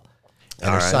well. And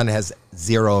All her right. son has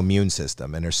zero immune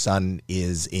system. And her son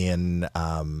is in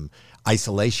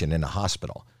isolation in a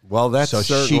hospital. Well, that's so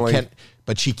certainly she can't.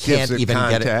 But she can't gives it even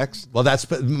context. get it. Well, that's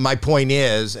my point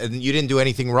is, and you didn't do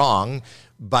anything wrong,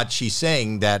 but she's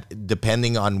saying that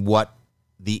depending on what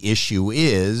the issue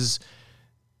is,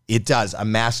 it does. A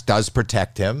mask does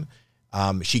protect him.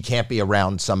 She can't be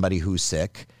around somebody who's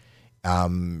sick.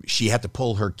 She had to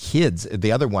pull her kids,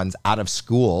 the other ones, out of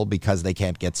school because they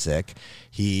can't get sick.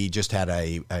 He just had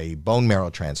a bone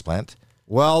marrow transplant.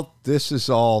 Well, this is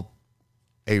all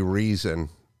a reason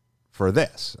for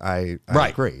this. I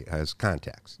Right. agree as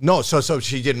context. No, so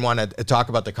she didn't want to talk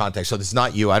about the context. So this is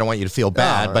not you. I don't want you to feel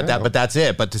bad, No, but no. that's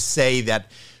it. But to say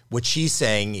that what she's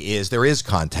saying is there is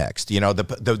context. You know,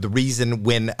 the reason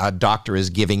when a doctor is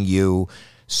giving you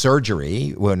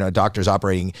surgery, when a doctor's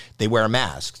operating, they wear a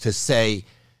mask to say,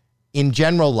 in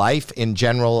general life, in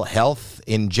general health,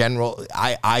 in general,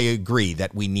 I agree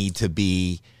that we need to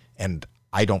be, and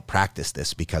I don't practice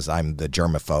this because I'm the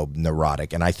germaphobe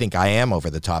neurotic, and I think I am over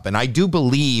the top. And I do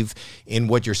believe in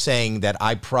what you're saying that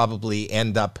I probably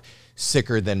end up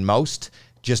sicker than most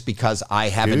just because I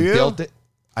haven't you? built it.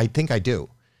 I think I do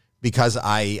because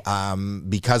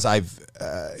I've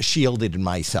shielded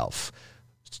myself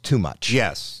too much.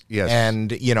 Yes.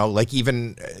 And, you know, like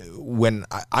even when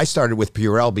I started with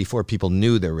Purell before people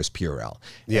knew there was Purell.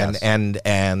 Yes. And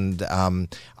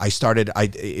I started,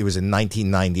 it was in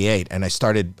 1998, and I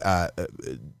started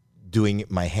doing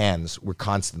my hands were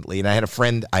constantly. And I had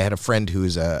a friend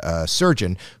who's a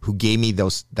surgeon who gave me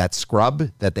that scrub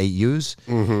that they use.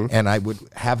 Mm-hmm. And I would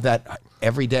have that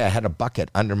every day. I had a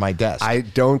bucket under my desk. I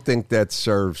don't think that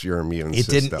serves your immune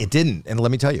system. It didn't. And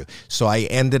let me tell you. So I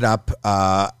ended up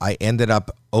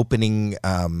opening,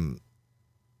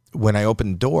 when I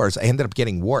opened doors, I ended up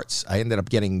getting warts. I ended up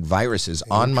getting viruses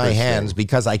on my hands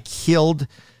because I killed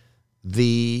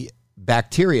the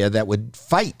bacteria that would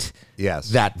fight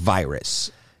that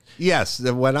virus. Yes.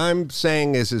 What I'm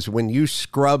saying is when you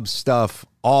scrub stuff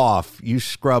off, you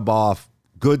scrub off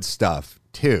good stuff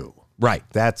too. Right.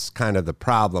 That's kind of the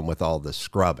problem with all the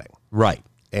scrubbing. Right.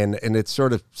 And it's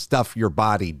sort of stuff your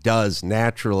body does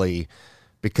naturally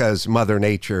because Mother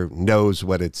Nature knows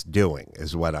what it's doing,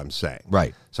 is what I'm saying.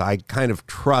 Right. So I kind of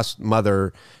trust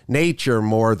Mother Nature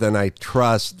more than I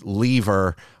trust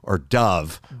Lever or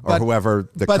Dove or whoever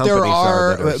the companies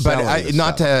are that are selling this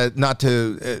stuff. Not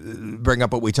to bring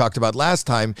up what we talked about last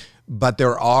time, but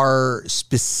there are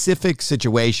specific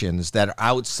situations that are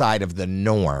outside of the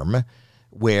norm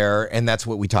where, and that's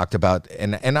what we talked about,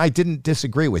 and I didn't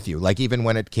disagree with you. Like even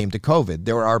when it came to COVID,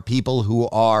 there are people who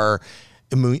are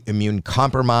immune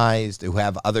compromised, who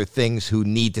have other things, who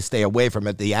need to stay away from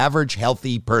it. The average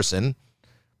healthy person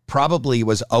probably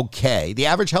was okay. The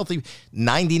average healthy,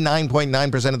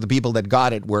 99.9% of the people that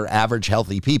got it were average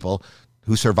healthy people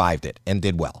who survived it and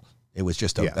did well. It was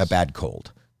just a bad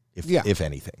cold, if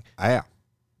anything. Yeah.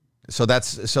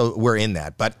 So we're in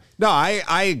that, but no,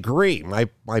 I agree.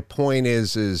 My point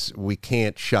is we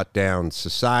can't shut down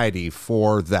society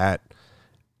for that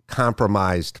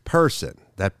compromised person.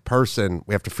 That person,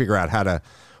 we have to figure out how to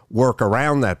work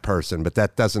around that person, but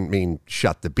that doesn't mean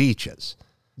shut the beaches.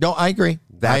 No, I agree.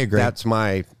 I agree. That's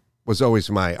was always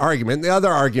my argument. The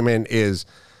other argument is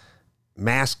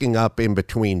masking up in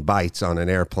between bites on an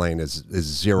airplane is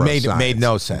zero made science.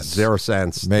 no sense. 0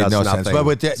 cents. Made does no sense. nothing. But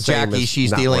with Same Jackie, as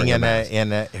she's not dealing wearing a mask. in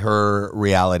her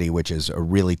reality, which is a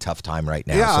really tough time right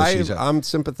now. Yeah, So I'm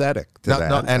sympathetic to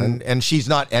that. and she's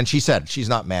not. And she said she's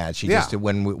not mad. She just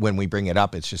when we bring it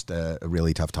up, it's just a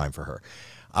really tough time for her.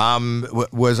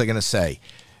 What was I going to say?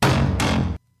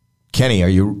 Kenny, are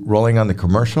you rolling on the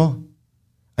commercial?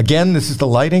 Again, this is the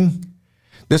lighting.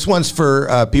 This one's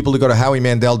for people to go to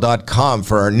howiemandel.com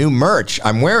for our new merch.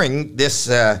 I'm wearing this.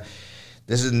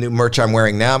 This is the new merch I'm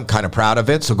wearing now. I'm kind of proud of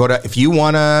it. So go to, if you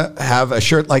want to have a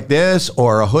shirt like this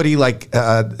or a hoodie like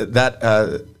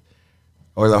that,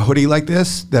 or the hoodie like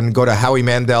this, then go to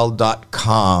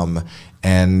howiemandel.com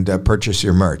and purchase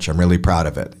your merch. I'm really proud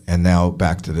of it. And now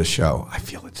back to the show. I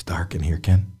feel it's dark in here,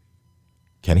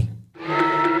 Kenny?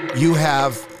 You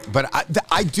have, but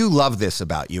I do love this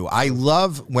about you. I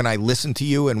love when I listen to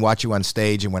you and watch you on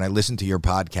stage and when I listen to your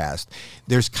podcast,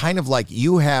 there's kind of like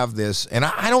you have this, and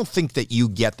I don't think that you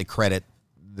get the credit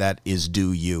that is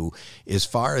due you as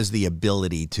far as the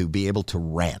ability to be able to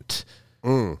rant.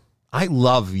 I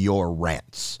love your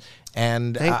rants.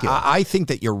 And Thank you. I think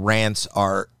that your rants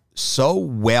are so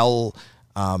well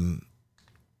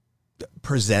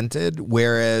presented,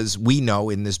 whereas we know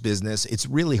in this business, it's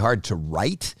really hard to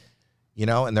write. You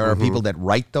know, and there are people that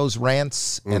write those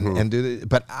rants and do the,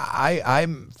 but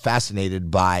I'm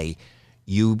fascinated by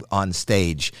you on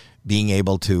stage being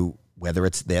able to, whether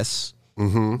it's this,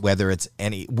 whether it's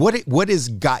any, what has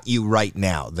got you right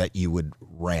now that you would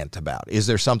rant about? Is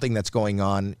there something that's going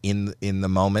on in the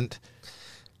moment?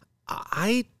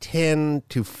 I tend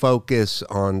to focus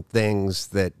on things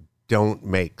that don't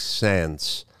make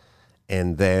sense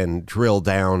and then drill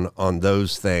down on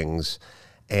those things.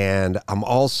 And I'm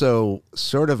also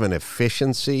sort of an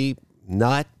efficiency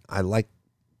nut. I like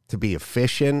to be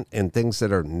efficient, and things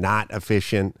that are not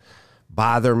efficient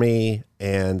bother me.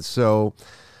 And so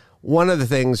one of the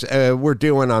things we're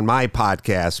doing on my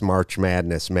podcast, March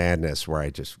Madness, where I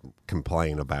just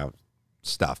complain about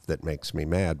stuff that makes me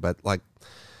mad. But like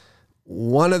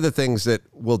one of the things that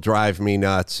will drive me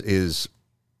nuts is,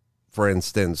 for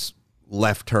instance,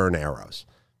 left turn arrows.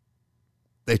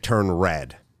 They turn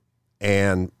red.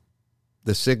 And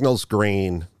the signal's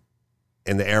green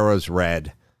and the arrow's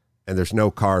red and there's no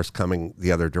cars coming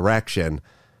the other direction.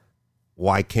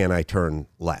 Why can't I turn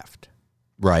left?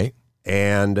 Right.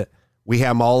 And we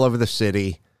have them all over the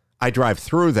city. I drive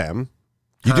through them.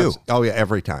 You do? Oh, yeah,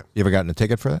 every time. You ever gotten a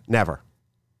ticket for that? Never.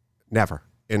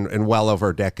 In well over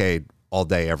a decade, all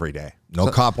day, every day. No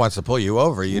cop wants to pull you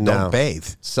over. You don't bathe.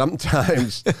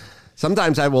 Sometimes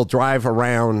I will drive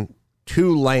around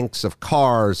 2 lengths of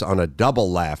cars on a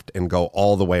double left and go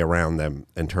all the way around them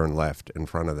and turn left in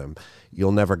front of them.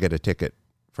 You'll never get a ticket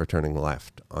for turning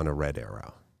left on a red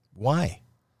arrow. Why?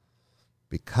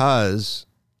 Because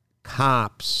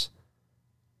cops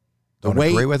don't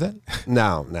agree with it?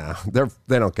 No.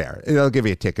 They don't care. They'll give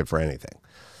you a ticket for anything.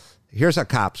 Here's how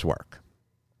cops work.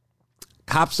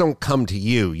 Cops don't come to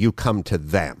you. You come to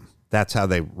them. That's how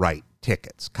they write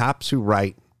tickets. Cops who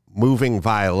write moving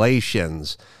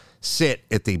violations sit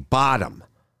at the bottom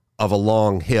of a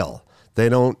long hill. They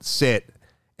don't sit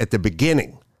at the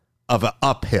beginning of an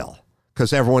uphill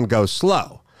because everyone goes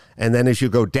slow. And then as you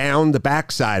go down the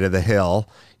backside of the hill,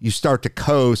 you start to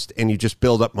coast and you just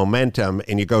build up momentum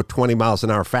and you go 20 miles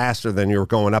an hour faster than you were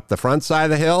going up the front side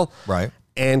of the hill. Right.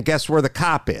 And guess where the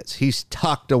cop is? He's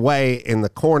tucked away in the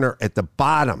corner at the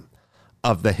bottom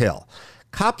of the hill.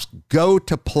 Cops go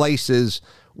to places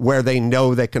where they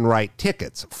know they can write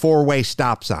tickets, 4-way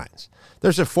stop signs.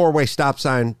 There's a 4-way stop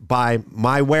sign by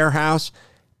my warehouse.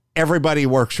 Everybody who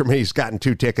works for me has gotten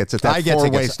 2 tickets at that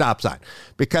 4-way stop sign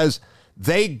because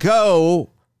they're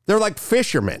like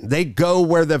fishermen. They go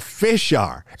where the fish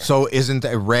are. So isn't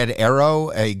a red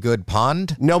arrow a good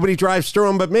pond? Nobody drives through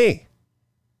them but me.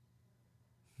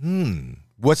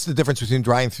 What's the difference between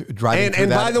driving through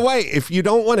And that? by the way, if you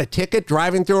don't want a ticket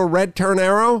driving through a red turn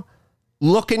arrow,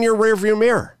 look in your rearview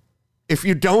mirror. If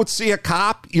you don't see a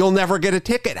cop, you'll never get a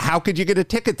ticket. How could you get a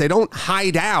ticket? They don't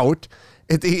hide out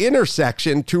at the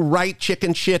intersection to write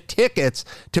chicken shit tickets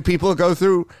to people who go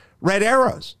through red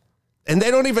arrows. And they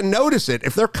don't even notice it.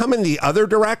 If they're coming the other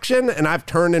direction and I've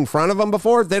turned in front of them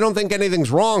before, they don't think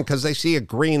anything's wrong because they see a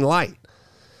green light.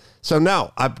 So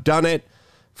no, I've done it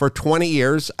for 20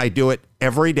 years. I do it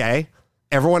every day.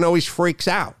 Everyone always freaks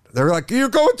out. They're like, you're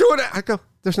going through it. I go,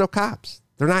 there's no cops.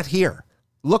 They're not here.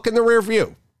 Look in the rear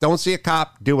view. Don't see a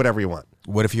cop. Do whatever you want.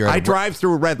 What if you're? I drive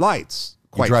through red lights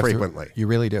quite frequently. You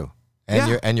really do,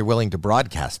 and you're willing to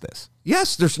broadcast this.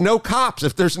 Yes, there's no cops.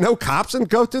 If there's no cops, then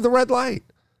go through the red light.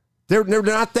 They're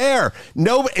not there.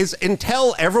 No,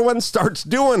 until everyone starts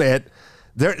doing it,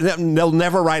 they'll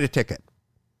never write a ticket.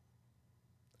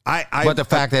 But the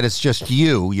fact that it's just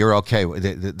you're okay with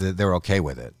it. They're okay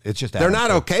with it. It's just they're not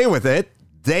okay with it.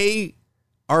 They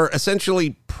are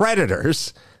essentially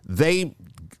predators.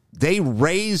 They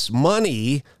raise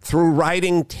money through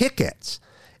writing tickets.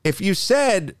 If you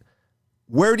said,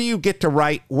 where do you get to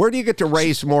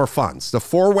raise more funds? The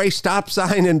 4-way stop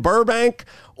sign in Burbank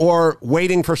or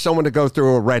waiting for someone to go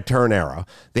through a red turn arrow?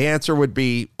 The answer would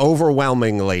be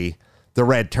overwhelmingly the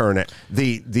red turn,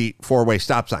 the 4-way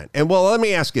stop sign. And well, let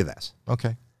me ask you this.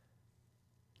 Okay.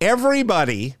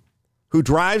 Everybody who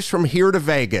drives from here to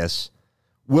Vegas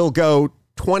will go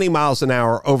 20 miles an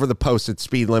hour over the posted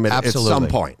speed limit Absolutely. at some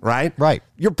point, right? Right.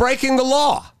 You're breaking the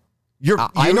law.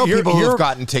 I know people who've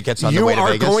gotten tickets on the way to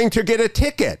Vegas. You are going to get a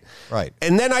ticket. Right.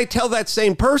 And then I tell that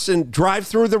same person, drive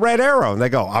through the red arrow. And they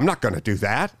go, I'm not going to do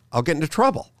that. I'll get into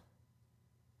trouble.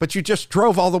 But you just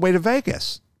drove all the way to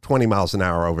Vegas, 20 miles an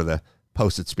hour over the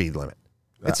posted speed limit.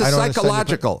 It's a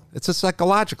psychological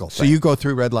thing. So you go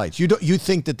through red lights. You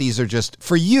think that these are just,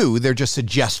 for you, they're just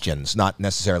suggestions, not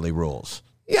necessarily rules.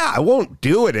 Yeah, I won't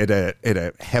do it at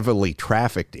a heavily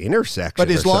trafficked intersection. But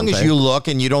as long as you look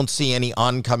and you don't see any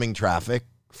oncoming traffic,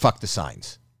 fuck the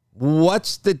signs.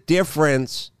 What's the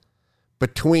difference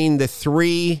between the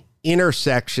 3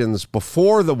 intersections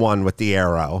before the one with the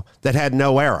arrow that had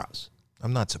no arrows?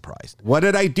 I'm not surprised. What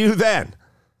did I do then?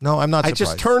 No, I'm not surprised. I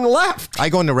just turn left. I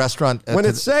go into a restaurant when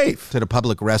it's safe. To the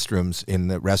public restrooms in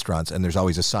the restaurants, and there's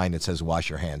always a sign that says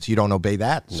wash your hands. You don't obey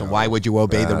that, so why would you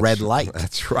obey the red light?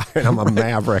 That's right. I'm a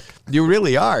maverick. You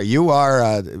really are. You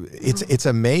are. It's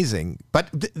amazing. But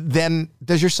then,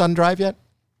 does your son drive yet?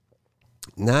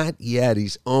 Not yet.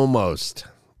 He's almost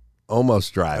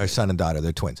driving. Our son and daughter,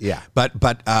 they're twins. Yeah. But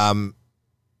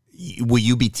will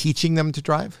you be teaching them to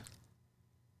drive?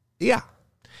 Yeah.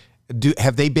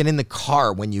 Have they been in the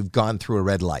car when you've gone through a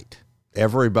red light?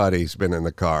 Everybody's been in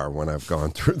the car when I've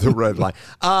gone through the red light.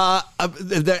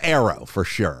 The arrow, for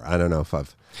sure. I don't know if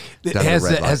I've done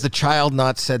Has the child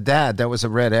not said, Dad, that was a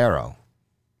red arrow?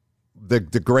 The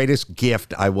greatest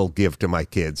gift I will give to my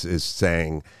kids is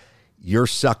saying, your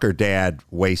sucker dad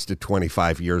wasted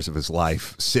 25 years of his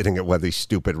life sitting at one of these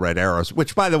stupid red arrows,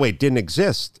 which, by the way, didn't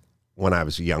exist when I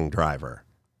was a young driver.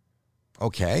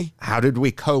 Okay. How did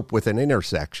we cope with an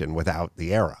intersection without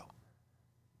the arrow?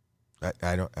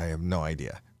 I have no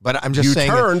idea. But I'm just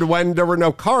saying. You turned when there were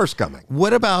no cars coming.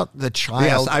 What about the child?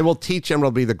 Yes, I will teach him.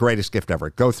 It'll be the greatest gift ever.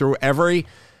 Go through every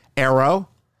arrow,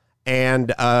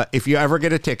 and if you ever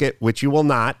get a ticket, which you will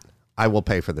not, I will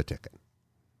pay for the ticket.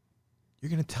 You're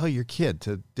going to tell your kid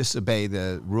to disobey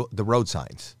the road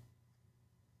signs?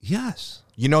 Yes.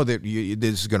 You know that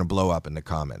this is going to blow up in the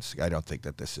comments. I don't think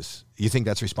that this is... You think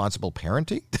that's responsible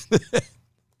parenting?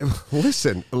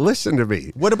 Listen to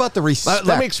me. What about the respect?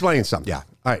 Let me explain something. Yeah.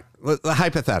 All right.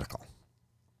 Hypothetical.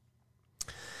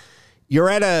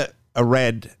 You're at a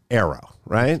red arrow,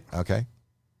 right? Okay.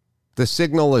 The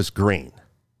signal is green.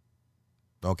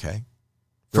 Okay.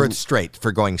 For going straight.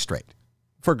 For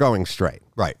going straight.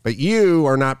 Right. But you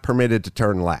are not permitted to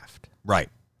turn left. Right.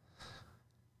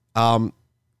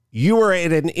 You were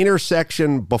at an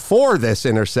intersection before this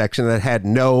intersection that had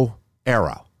no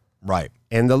arrow. Right.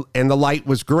 And the light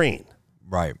was green.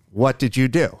 Right. What did you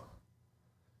do?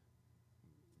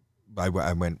 I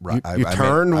went right. You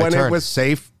turned when it was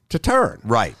safe to turn.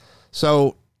 Right.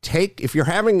 So if you're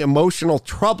having emotional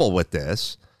trouble with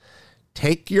this,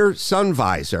 take your sun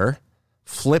visor,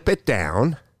 flip it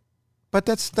down. But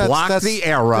that's block the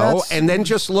arrow, and then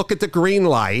just look at the green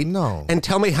light. No. And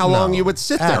tell me how long you would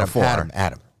sit there for.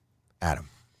 Adam.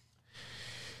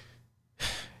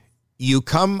 You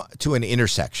come to an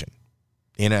intersection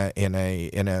in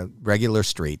a regular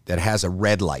street that has a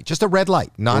red light, just a red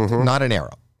light, not an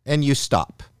arrow, and you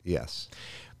stop. Yes.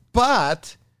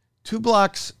 But 2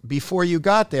 blocks before you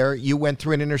got there, you went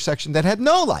through an intersection that had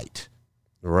no light.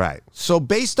 Right. So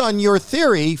based on your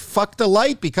theory, fuck the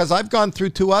light, because I've gone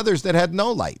through 2 others that had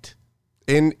no light.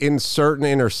 In certain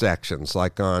intersections,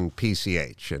 like on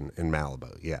PCH in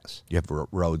Malibu, yes. You have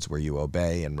roads where you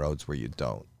obey and roads where you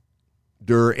don't.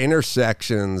 There are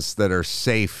intersections that are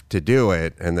safe to do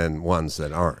it, and then ones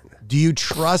that aren't. Do you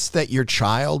trust that your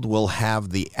child will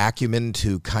have the acumen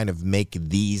to kind of make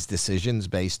these decisions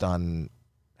based on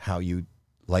how you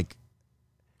like?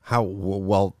 How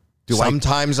well?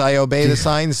 Sometimes I obey the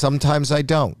signs, sometimes I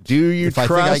don't. Do you if I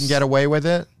think I can get away with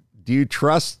it? Do you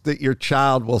trust that your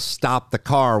child will stop the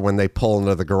car when they pull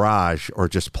into the garage, or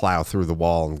just plow through the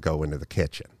wall and go into the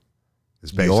kitchen?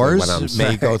 Is basically Yours what I'm may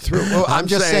saying. go through. Well, I'm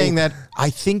just saying that I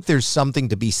think there's something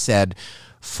to be said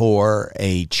for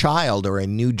a child or a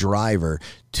new driver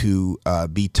to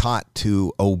be taught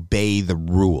to obey the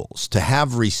rules, to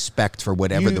have respect for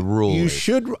whatever the rule is. You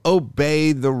should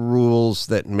obey the rules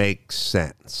that make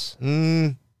sense.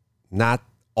 Not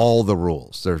all the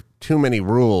rules. There are too many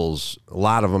rules. A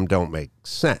lot of them don't make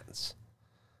sense.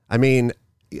 I mean,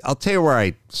 I'll tell you where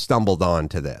I stumbled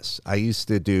onto this. I used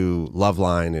to do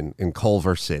Loveline in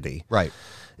Culver City. Right.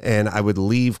 And I would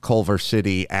leave Culver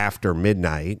City after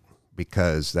midnight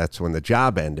because that's when the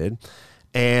job ended.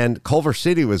 And Culver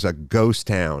City was a ghost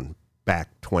town back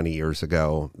 20 years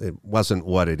ago. It wasn't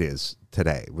what it is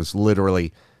today. It was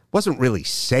wasn't really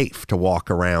safe to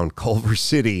walk around Culver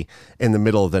City in the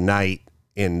middle of the night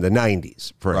in the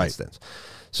 90s, for instance.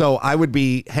 So I would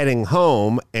be heading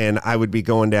home and I would be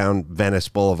going down Venice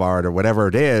Boulevard or whatever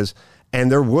it is, and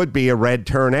there would be a red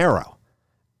turn arrow.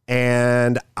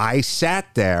 And I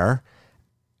sat there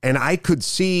and I could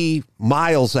see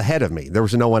miles ahead of me. There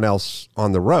was no one else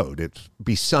on the road. It'd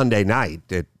be Sunday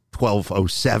night at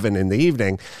 12:07 in the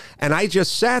evening. And I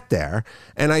just sat there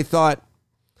and I thought,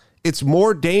 it's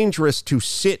more dangerous to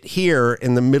sit here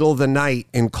in the middle of the night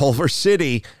in Culver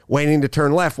City waiting to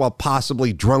turn left while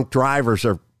possibly drunk drivers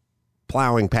are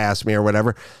plowing past me or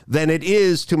whatever than it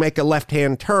is to make a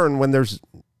left-hand turn when there's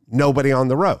nobody on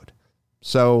the road.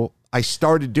 So I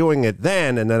started doing it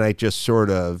then, and then I just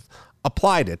sort of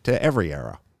applied it to every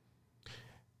arrow.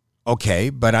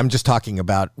 Okay, but I'm just talking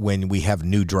about when we have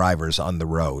new drivers on the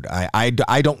road. I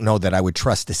don't know that I would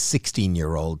trust a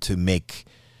 16-year-old to make...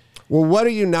 Well, what are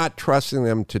you not trusting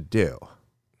them to do?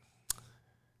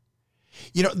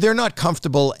 You know, they're not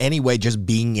comfortable anyway just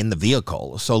being in the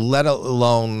vehicle. So let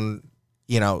alone,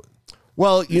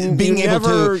 well, being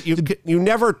able to you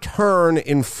never turn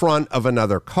in front of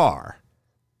another car.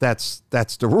 That's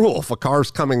the rule. If a car's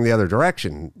coming the other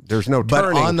direction, there's no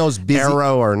turning, but on those busy,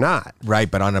 arrow or not. Right,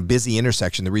 but on a busy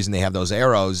intersection, the reason they have those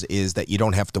arrows is that you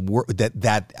don't have to work.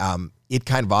 That it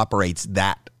kind of operates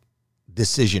that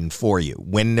decision for you.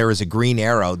 When there is a green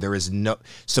arrow, there is no,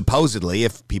 supposedly,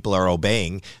 if people are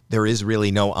obeying, there is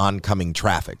really no oncoming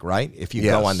traffic, right? If you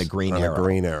go on the green arrow.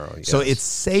 Green arrow, yes. So it's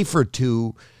safer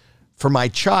for my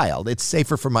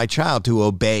child to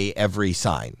obey every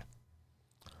sign.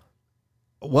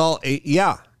 Well,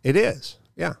 yeah, it is.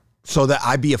 Yeah. So that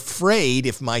I'd be afraid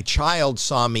if my child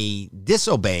saw me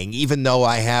disobeying, even though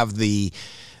I have the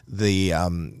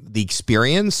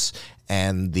experience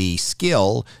and the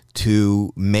skill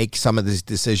to make some of these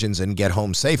decisions and get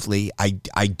home safely,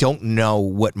 I don't know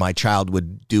what my child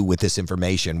would do with this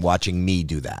information watching me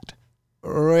do that.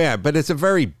 Yeah, but it's a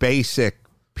very basic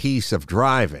piece of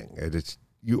driving.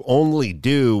 You only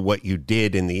do what you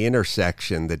did in the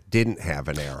intersection that didn't have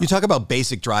an arrow. You talk about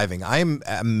basic driving. I'm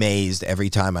amazed every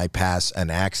time I pass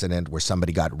an accident where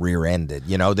somebody got rear-ended.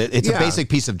 It's a basic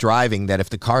piece of driving that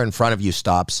if the car in front of you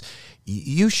stops,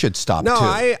 you should stop too. No,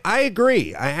 I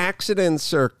agree.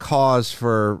 Accidents are caused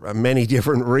for many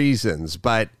different reasons,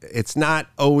 but it's not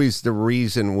always the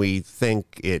reason we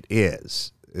think it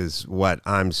is what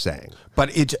I'm saying.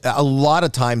 But a lot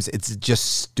of times it's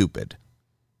just stupid.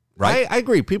 Right? I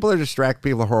agree. People are distracted.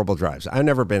 People are horrible drives. I've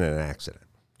never been in an accident.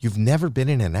 You've never been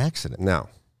in an accident? No.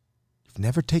 You've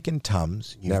never taken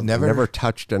Tums? You've never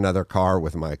touched another car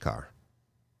with my car.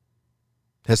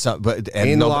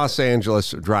 In Los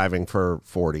Angeles, driving for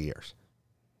 40 years.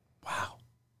 Wow.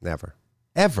 Never.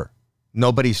 Ever?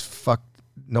 Nobody's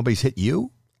hit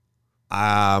you?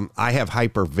 I have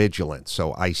hypervigilance,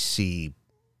 so I see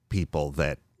people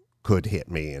that could hit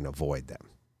me and avoid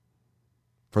them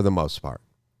for the most part.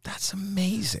 That's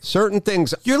amazing. Certain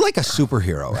things. You're like a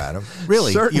superhero, Adam.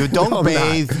 Really. You don't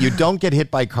bathe. You don't get hit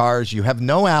by cars. You have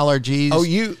no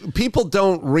allergies. People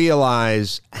don't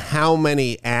realize how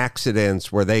many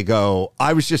accidents where they go,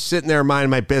 I was just sitting there minding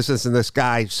my business and this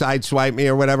guy sideswiped me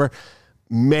or whatever.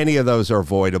 Many of those are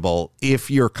avoidable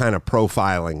if you're kind of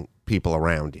profiling people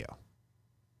around you.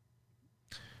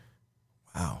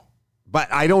 Wow. But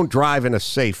I don't drive in a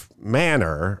safe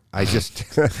manner. I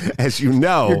just, as you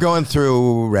know. You're going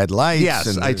through red lights.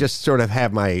 Yes, I just sort of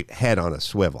have my head on a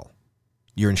swivel.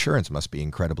 Your insurance must be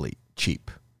incredibly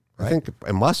cheap. Right? I think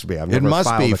it must be. I've never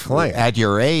filed a claim. At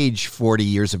your age, 40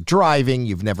 years of driving,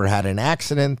 you've never had an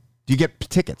accident. Do you get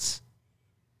tickets?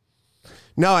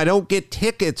 No, I don't get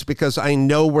tickets because I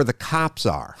know where the cops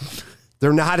are.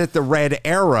 They're not at the red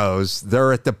arrows.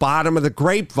 They're at the bottom of the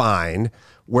grapevine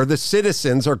where the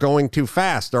citizens are going too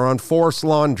fast. They're on Forest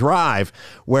Lawn Drive,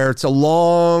 where it's a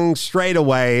long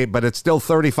straightaway, but it's still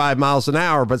 35 miles an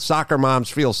hour, but soccer moms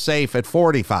feel safe at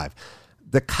 45.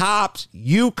 The cops,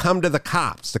 you come to the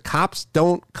cops. The cops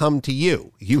don't come to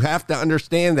you. You have to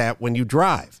understand that when you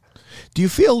drive. Do you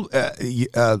feel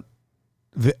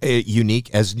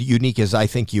unique as I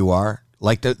think you are?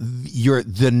 Like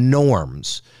the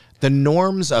norms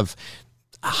of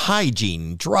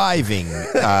hygiene, driving,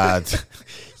 the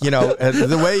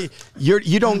way you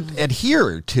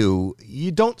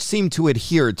don't seem to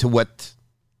adhere to what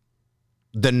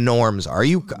the norms are.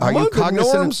 You Well,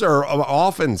 cognizant? the norms are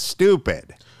often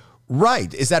stupid.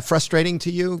 Right. Is that frustrating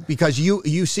to you? Because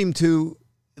you seem to...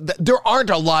 There aren't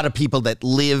a lot of people that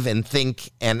live and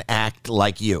think and act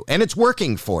like you, and it's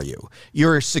working for you.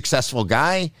 You're a successul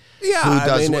guy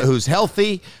who's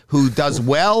healthy, who does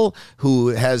well, who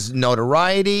has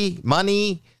notoriety,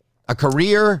 money, a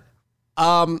career.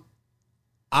 I want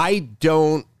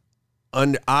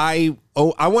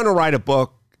to write a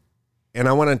book, and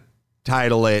I want to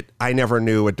title it, I Never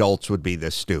Knew Adults Would Be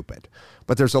This Stupid.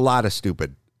 But there's a lot of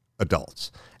stupid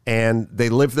adults, and they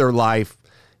live their life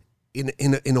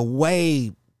in a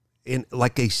way, in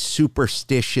like a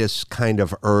superstitious kind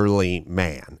of early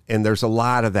man. And there's a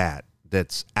lot of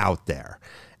that's out there.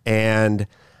 And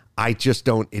I just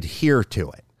don't adhere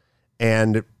to it.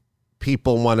 And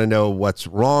people want to know what's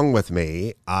wrong with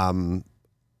me.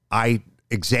 I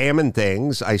examine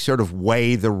things. I sort of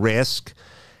weigh the risk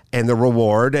and the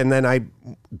reward, and then I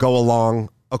go along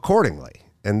accordingly.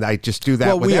 And I just do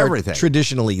that with everything. Are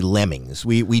traditionally lemmings.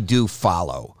 We do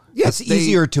follow. Yes, it's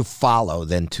easier to follow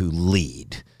than to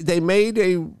lead. They made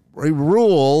a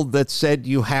rule that said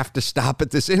you have to stop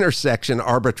at this intersection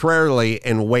arbitrarily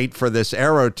and wait for this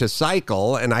arrow to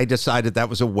cycle, and I decided that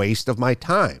was a waste of my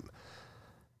time.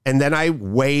 And then I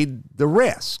weighed the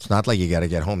risk. It's not like you got to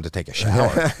get home to take a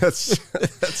shower.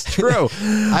 That's true.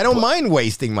 I don't mind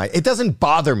wasting it doesn't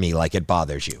bother me like it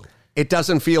bothers you. It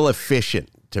doesn't feel efficient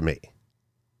to me.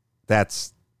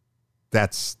 That's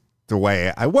the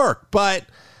way I work. But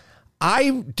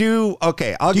I do.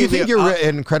 Okay, do you think you're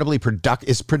incredibly productive?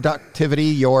 Is productivity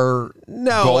your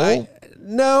goal?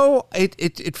 No,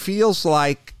 it feels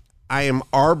like I am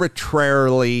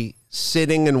arbitrarily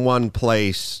sitting in one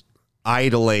place,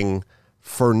 idling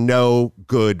for no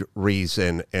good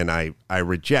reason, and I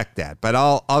reject that. But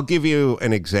I'll give you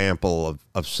an example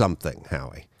of something,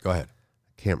 Howie. Go ahead.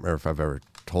 I can't remember if I've ever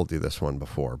told you this one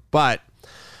before, but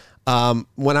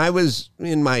when I was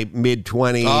in my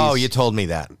mid-20s... Oh, you told me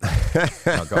that.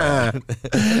 No, go ahead.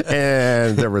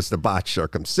 And there was the botched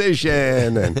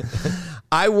circumcision, and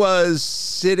I was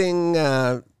sitting...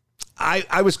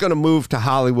 I was going to move to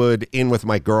Hollywood in with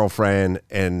my girlfriend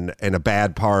in a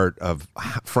bad part of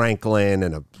Franklin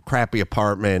in a crappy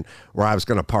apartment where I was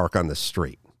going to park on the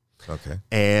street. Okay.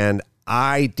 And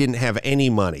I didn't have any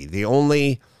money. The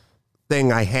only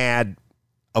thing I had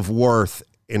of worth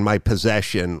in my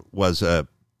possession was a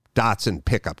Datsun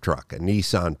pickup truck, a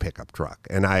Nissan pickup truck.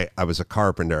 And I was a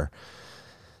carpenter,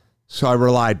 so I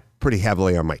relied pretty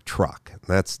heavily on my truck.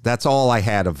 That's all I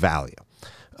had of value.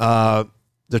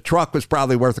 The truck was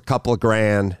probably worth a couple of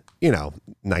grand,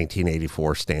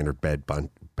 1984 standard bed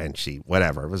bench seat,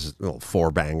 whatever. It was a little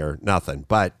four-banger, nothing,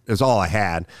 but it was all I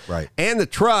had. Right. And the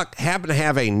truck happened to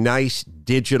have a nice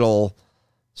digital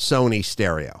Sony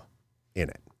stereo in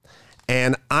it.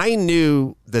 And I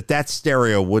knew that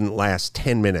stereo wouldn't last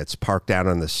 10 minutes parked out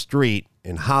on the street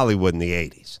in Hollywood in the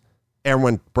 80s.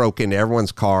 Everyone broke into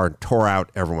everyone's car and tore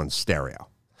out everyone's stereo.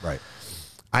 Right.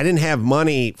 I didn't have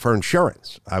money for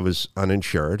insurance. I was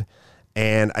uninsured,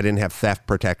 and I didn't have theft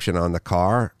protection on the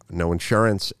car, no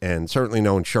insurance, and certainly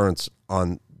no insurance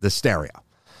on the stereo.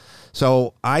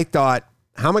 So I thought,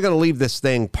 how am I going to leave this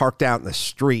thing parked out in the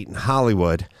street in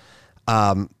Hollywood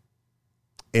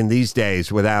in these days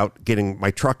without getting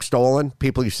my truck stolen?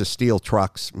 People used to steal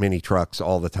trucks, mini trucks,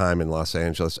 all the time in Los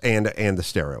Angeles, and the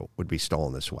stereo would be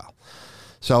stolen as well.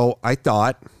 So I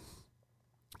thought,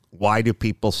 why do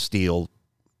people steal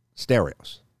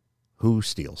stereos? Who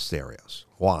steals stereos?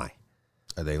 Why?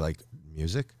 Are they like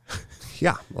music?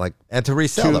 Yeah, like and to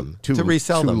resell them, to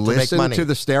resell them, to make money. To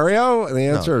the stereo? And the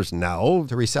answer is no.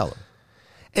 To resell them.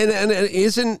 And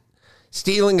isn't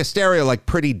stealing a stereo like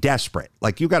pretty desperate?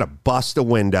 Like you got to bust a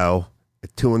window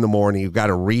at 2 a.m. You've got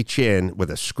to reach in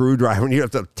with a screwdriver and you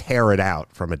have to tear it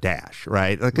out from a dash,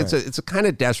 right? Like right. It's a kind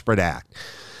of desperate act.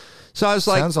 So I was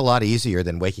like, sounds a lot easier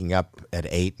than waking up at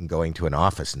 8 and going to an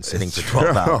office and sitting for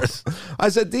 12 hours. I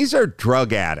said, these are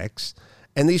drug addicts,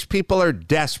 and these people are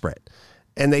desperate,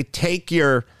 and they take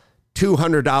your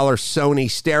 $200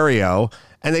 Sony stereo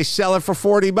and they sell it for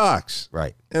 $40,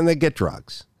 right? And they get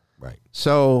drugs, right?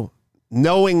 So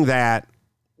knowing that,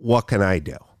 what can I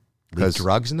do? Leave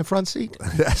drugs in the front seat?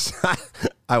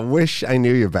 I wish I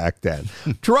knew you back then.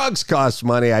 Drugs cost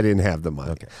money. I didn't have the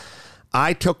money. Okay.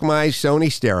 I took my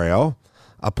Sony stereo,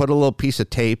 I put a little piece of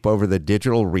tape over the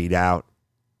digital readout,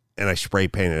 and I spray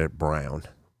painted it brown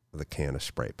with a can of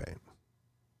spray paint.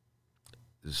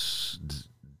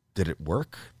 Did it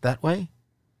work that way?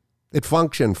 It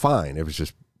functioned fine. It was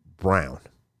just brown.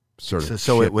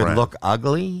 So it would look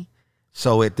ugly?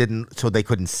 So they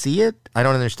couldn't see it? I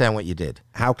don't understand what you did.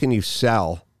 How can you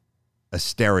sell a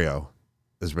stereo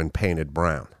has been painted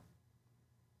brown.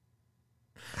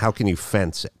 How can you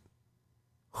fence it?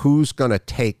 Who's going to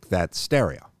take that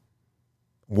stereo?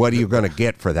 What are you going to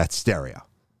get for that stereo?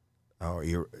 Oh,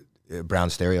 your brown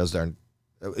stereos aren't,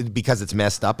 because it's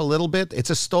messed up a little bit. It's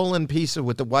a stolen piece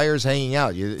with the wires hanging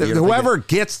out. Whoever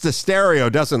gets the stereo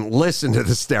doesn't listen to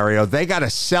the stereo. They got to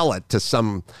sell it to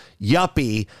some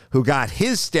yuppie who got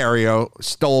his stereo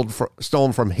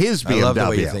stolen from his BMW. I love the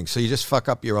way you think. So you just fuck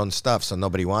up your own stuff so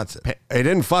nobody wants it. It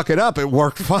didn't fuck it up. It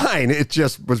worked fine. It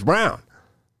just was brown.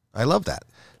 I love that.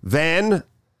 Then,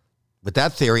 with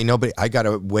that theory, I got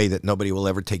a way that nobody will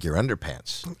ever take your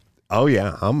underpants. Oh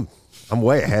yeah, I'm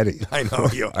way ahead of you. I know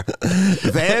you are.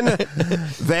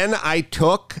 then I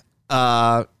took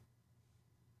a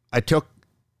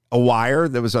wire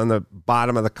that was on the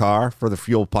bottom of the car for the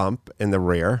fuel pump in the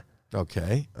rear.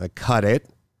 Okay. I cut it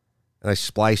and I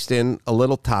spliced in a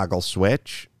little toggle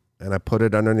switch and I put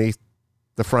it underneath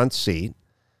the front seat,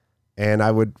 and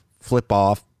I would flip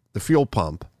off the fuel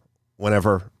pump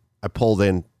whenever I pulled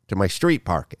in to my street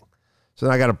parking. So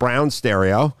then I got a brown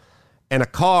stereo and a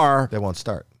car They won't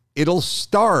start. It'll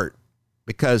start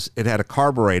because it had a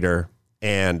carburetor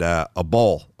and a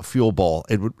fuel bowl.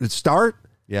 It would start.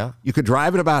 Yeah. You could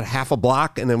drive it about half a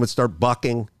block and then it would start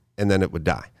bucking and then it would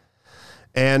die.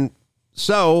 And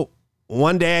so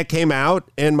one day I came out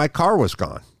and my car was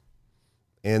gone.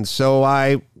 And so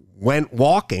I went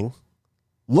walking,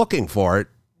 looking for it,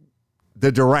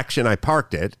 the direction I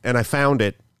parked it, and I found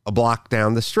it a block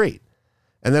down the street.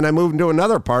 And then I moved into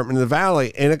another apartment in the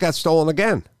valley and it got stolen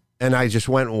again. And I just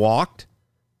went and walked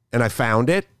and I found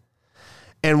it.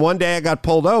 And one day I got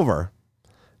pulled over.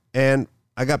 And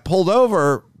I got pulled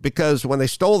over because when they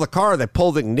stole the car, they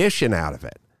pulled the ignition out of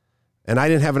it. And I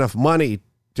didn't have enough money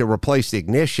to replace the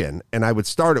ignition. And I would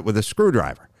start it with a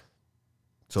screwdriver.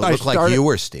 So it looked like you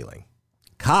were stealing.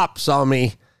 Cop saw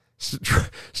me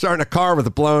starting a car with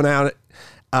a blown out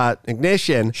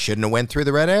ignition. Shouldn't have went through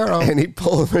the red arrow. And he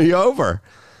pulled me over.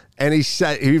 And he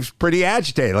said, he was pretty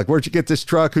agitated. Like, where'd you get this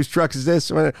truck? Whose truck is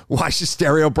this? Why is the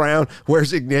stereo brown?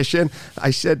 Where's the ignition? I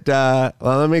said, well,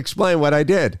 let me explain what I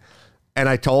did. And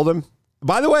I told him,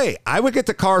 by the way, I would get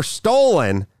the car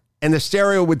stolen and the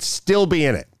stereo would still be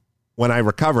in it. When I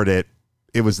recovered it,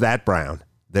 it was that brown.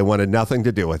 They wanted nothing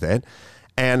to do with it.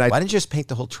 And why didn't you just paint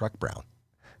the whole truck brown?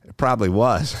 It probably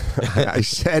was. I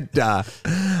said to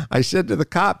the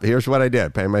cop, here's what I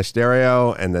did. Paint my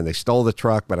stereo, and then they stole the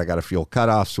truck, but I got a fuel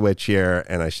cutoff switch here,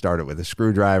 and I started with a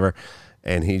screwdriver.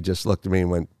 And he just looked at me and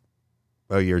went,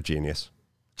 oh, you're a genius.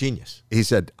 Genius. He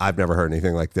said, I've never heard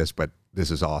anything like this, but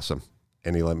this is awesome.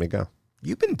 And he let me go.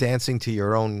 You've been dancing to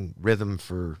your own rhythm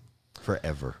for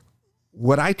forever.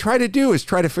 What I try to do is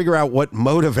try to figure out what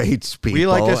motivates people, Were you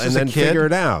like this and as then a kid? figure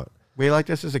it out. Were you like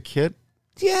this as a kid?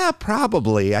 Yeah,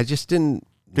 probably. I just didn't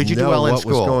Did you know do well in what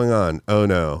school? was going on. Oh,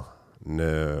 no.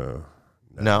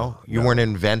 No? You weren't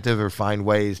inventive or find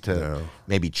ways to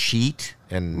maybe cheat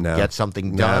and get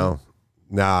something done?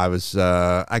 No, I was,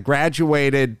 I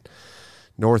graduated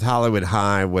North Hollywood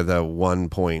High with a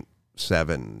 1.7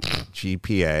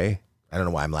 GPA. I don't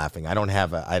know why I'm laughing. I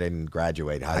didn't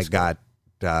graduate high school.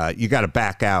 You got to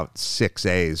back out 6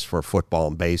 A's for football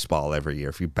and baseball every year.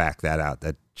 If you back that out,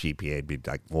 that GPA would be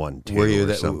like 1, 2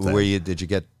 or something. Did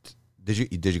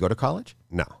you go to college?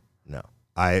 No. No.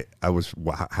 I was,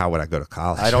 how would I go to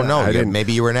college? I don't know. didn't.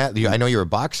 Maybe you were I know you're a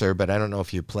boxer, but I don't know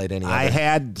if you played any I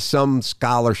had some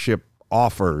scholarship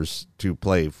offers to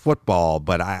play football,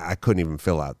 but I couldn't even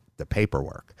fill out the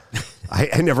paperwork.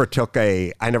 I never took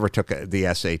the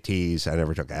SATs. I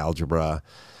never took algebra.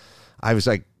 I was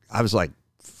like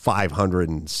 500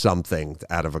 and something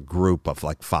out of a group of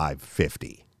like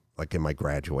 550, like in my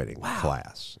graduating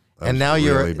class. And now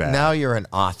you're an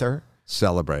author.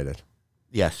 Celebrated.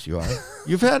 Yes, you are.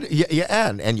 You've had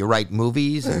and you write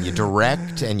movies and you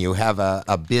direct and you have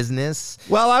a business.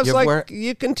 Well, I was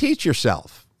you can teach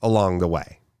yourself along the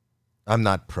way. I'm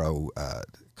not pro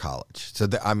college, so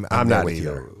I'm not with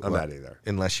either. you. I'm not either.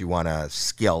 Unless you want a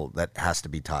skill that has to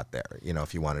be taught there. You know,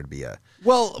 if you wanted to be a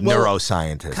or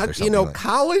neuroscientist something.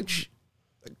 College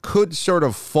could sort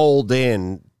of fold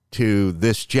in to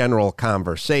this general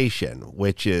conversation,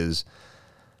 which is,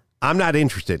 I'm not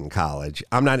interested in college.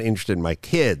 I'm not interested in my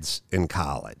kids in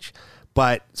college.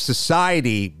 But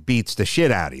society beats the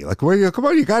shit out of you. Like, come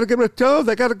on, you got to give them a toe.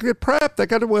 They got to get prepped.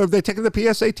 Have they taken the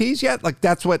PSATs yet? Like,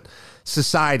 that's what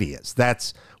society is.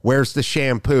 That's, where's the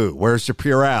shampoo? Where's the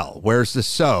Purell? Where's the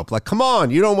soap? Like, come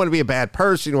on, you don't want to be a bad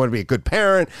person. You don't want to be a good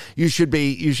parent. You should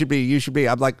be.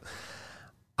 I'm like,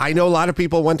 I know a lot of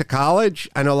people went to college.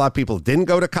 I know a lot of people didn't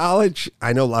go to college.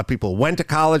 I know a lot of people went to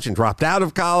college and dropped out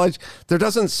of college. There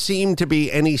doesn't seem to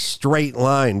be any straight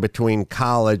line between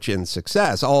college and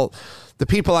success. All the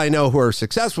people I know who are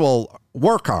successful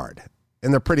work hard,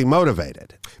 and they're pretty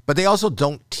motivated. But they also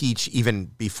don't teach, even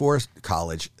before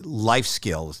college, life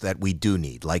skills that we do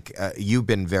need. Like you've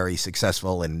been very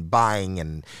successful in buying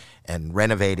and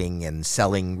renovating and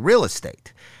selling real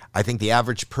estate. I think the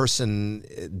average person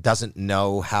doesn't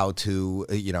know how to,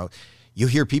 you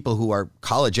hear people who are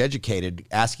college educated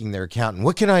asking their accountant,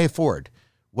 what can I afford?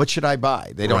 What should I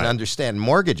buy? They don't understand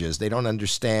mortgages. They don't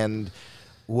understand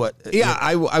what. Yeah,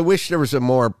 I wish there was a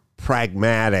more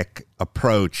pragmatic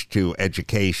approach to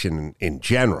education in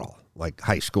general, like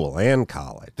high school and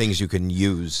college. Things you can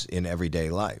use in everyday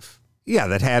life. Yeah,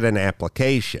 that had an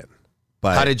application.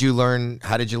 But how did you learn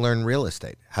real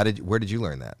estate? Where did you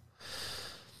learn that?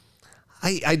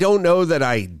 I don't know that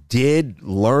I did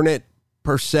learn it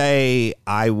per se.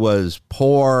 I was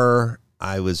poor.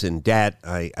 I was in debt.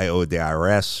 I owed the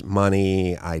IRS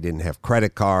money. I didn't have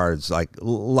credit cards. Like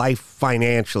life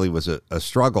financially was a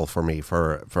struggle for me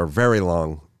for a very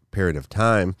long period of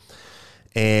time.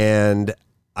 And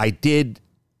I did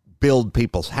build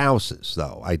people's houses,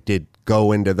 though. I did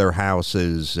go into their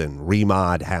houses and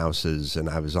remod houses, and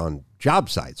I was on job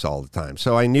sites all the time.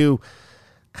 So I knew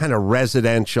kind of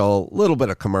residential, a little bit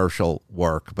of commercial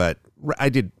work, but I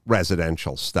did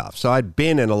residential stuff. So I'd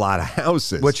been in a lot of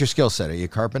houses. What's your skill set? Are you a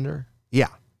carpenter? Yeah.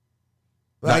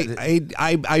 I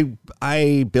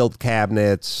built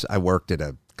cabinets. I worked at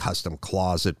a custom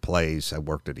closet place. I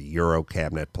worked at a Euro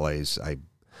cabinet place.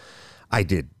 I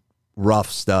did rough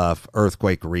stuff,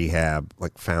 earthquake rehab,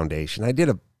 like foundation. I did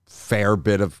a fair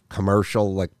bit of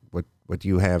commercial, like what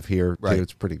you have here. Right.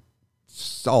 Too.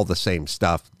 It's all the same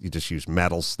stuff. You just use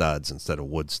metal studs instead of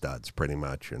wood studs pretty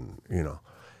much, and,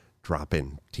 drop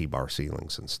in T-bar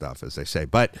ceilings and stuff, as they say.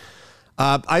 But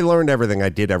I learned everything. I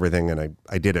did everything, and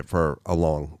I did it for a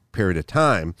long period of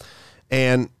time.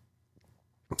 And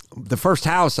the first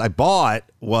house I bought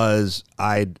was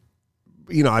I'd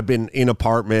been in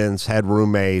apartments, had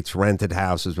roommates, rented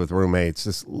houses with roommates,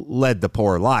 just led the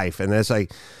poor life. And as I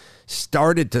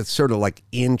started to sort of like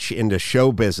inch into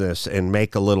show business and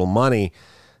make a little money,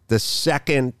 the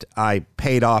second I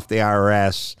paid off the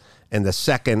IRS and the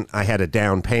second I had a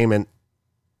down payment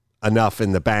enough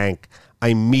in the bank, I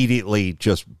immediately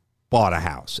just bought a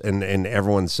house. And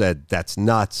everyone said, that's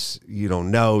nuts. You don't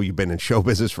know. You've been in show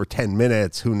business for 10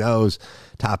 minutes. Who knows?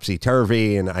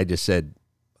 Topsy-turvy. And I just said,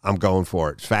 I'm going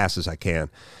for it as fast as I can.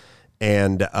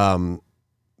 And I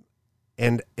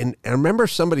remember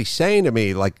somebody saying to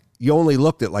me, like, you only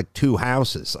looked at like 2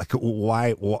 houses. Like,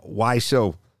 why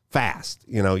so fast?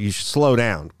 You should slow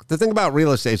down. The thing about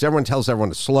real estate is everyone tells everyone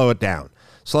to slow down,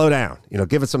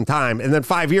 give it some time. And then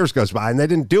 5 years goes by and they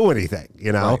didn't do anything,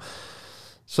 Right.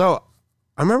 So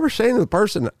I remember saying to the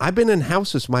person, I've been in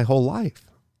houses my whole life.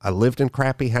 I lived in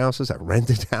crappy houses. I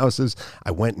rented houses.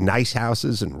 I went nice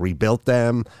houses and rebuilt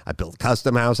them. I built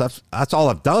custom houses. That's all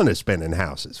I've done is been in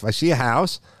houses. If I see a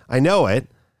house, I know it,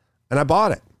 and I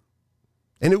bought it.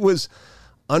 And it was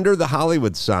under the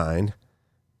Hollywood sign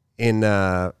in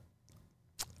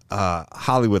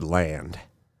Hollywood Land,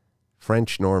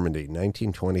 French Normandy,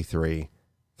 1923,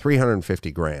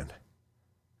 $350,000.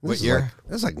 What year?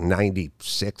 It was like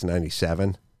 96,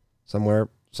 97, somewhere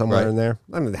Right. in there.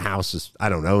 I mean, the house is, I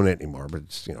don't own it anymore, but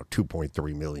it's,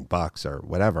 $2.3 million or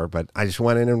whatever. But I just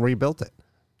went in and rebuilt it.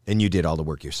 And you did all the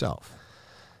work yourself.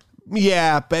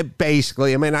 Yeah, but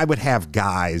basically, I mean, I would have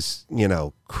guys,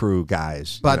 crew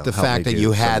guys. But the help fact me that do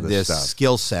you some had of this stuff.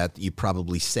 skill set, you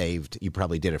probably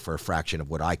did it for a fraction of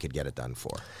what I could get it done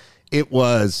for. It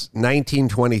was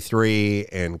 1923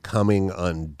 and coming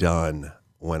undone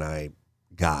when I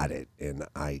got it, and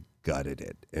I gutted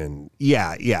it. And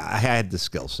yeah, I had the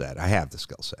skill set. I have the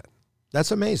skill set.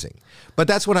 That's amazing. But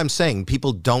that's what I'm saying.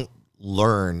 People don't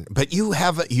learn, but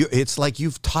it's like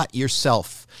you've taught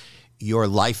yourself your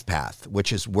life path, which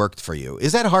has worked for you.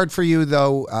 Is that hard for you,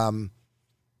 though?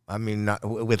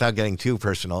 Without getting too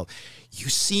personal, you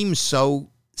seem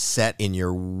so set in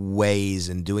your ways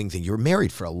and doing things. You were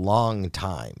married for a long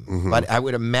time, but I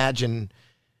would imagine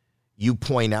you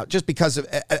point out, just because of,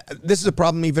 this is a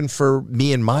problem even for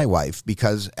me and my wife,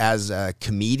 because as a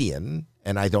comedian,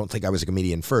 and I don't think I was a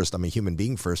comedian first, I'm a human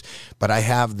being first, but I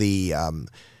have the,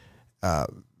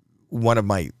 one of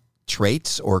my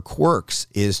traits or quirks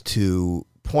is to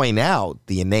point out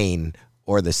the inane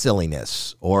or the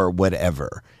silliness or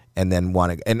whatever, and then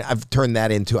and I've turned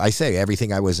that into, I say,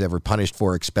 everything I was ever punished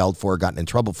for, expelled for, gotten in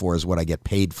trouble for is what I get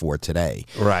paid for today.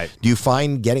 Right. Do you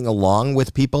find getting along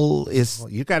with people is... Well,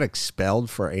 you got expelled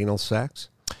for anal sex?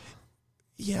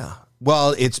 Yeah.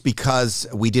 Well, it's because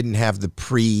we didn't have the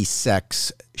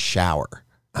pre-sex shower.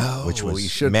 Which was we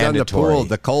should have mandatory. done the pool,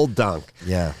 the cold dunk.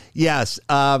 Yeah. Yes.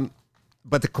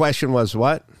 But the question was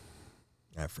what?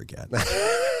 I forget.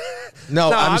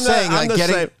 No, I'm saying like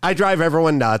getting. I drive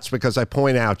everyone nuts because I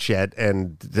point out shit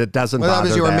and it doesn't Well, bother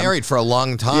because you were them. married for a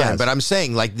long time, Yes. but I'm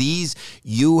saying like these,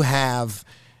 you have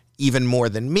even more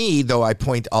than me, though I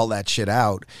point all that shit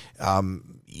out.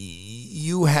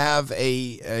 You have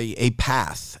a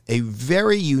path, a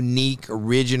very unique,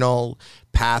 original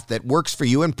path that works for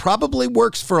you and probably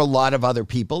works for a lot of other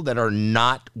people that are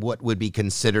not what would be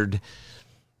considered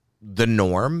the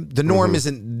norm. The norm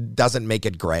doesn't make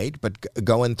it great, but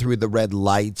going through the red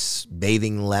lights,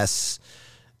 bathing less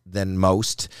than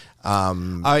most.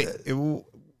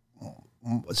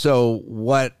 So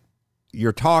what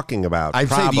you're talking about? I'd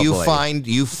say probably,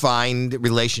 you find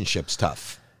relationships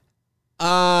tough.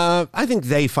 I think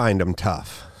they find them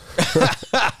tough.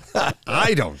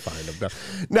 I don't find them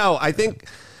tough. No, I think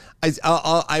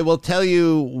I will tell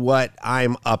you what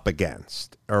I'm up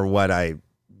against, or what I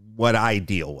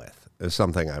deal with is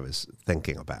something I was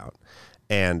thinking about,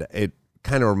 and it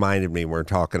kind of reminded me, we're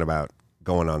talking about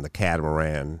going on the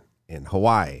catamaran in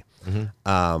Hawaii.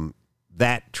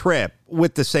 That trip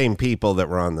with the same people that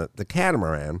were on the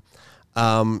catamaran.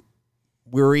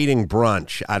 We were eating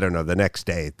brunch, I don't know, the next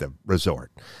day at the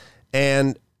resort.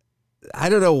 And I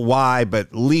don't know why,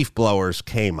 but leaf blowers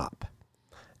came up.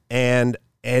 And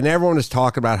everyone was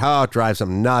talking about how it drives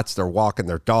them nuts. They're walking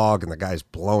their dog and the guy's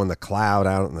blowing the cloud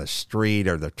out in the street,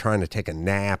 or they're trying to take a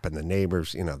nap and the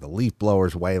neighbors, the leaf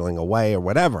blowers wailing away or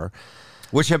whatever.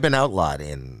 Which have been outlawed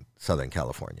in Southern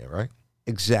California, right?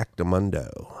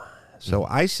 Exactamundo. So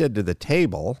I said to the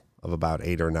table of about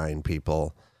 8 or 9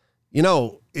 people,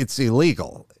 it's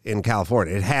illegal in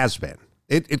California. It has been.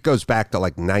 It goes back to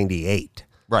like 98.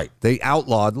 Right. They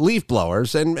outlawed leaf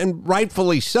blowers, and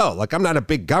rightfully so. Like, I'm not a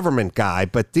big government guy,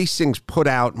 but these things put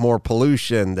out more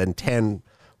pollution than 10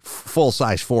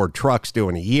 full-size Ford trucks do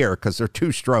in a year, because they're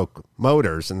 2-stroke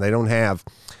motors and they don't have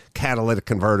catalytic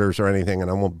converters or anything,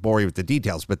 and I won't bore you with the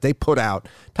details, but they put out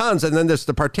tons. And then there's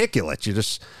the particulates. You're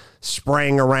just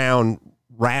spraying around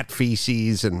rat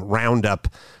feces and Roundup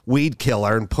weed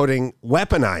killer and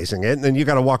weaponizing it, and then you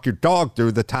got to walk your dog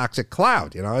through the toxic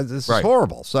cloud. This is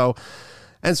horrible. So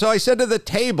I said to the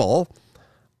table,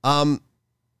 there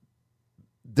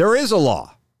is a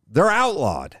law. They're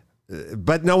outlawed,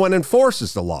 but no one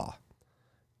enforces the law.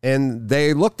 And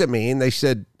they looked at me and they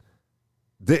said,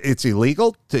 it's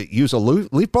illegal to use a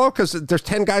leaf blower because there's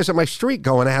 10 guys on my street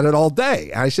going at it all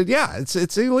day. And I said, yeah,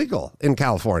 it's illegal in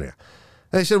California.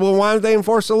 And they said, well, why don't they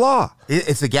enforce the law?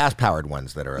 It's the gas-powered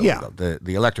ones that are illegal. Yeah.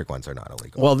 The electric ones are not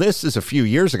illegal. Well, this is a few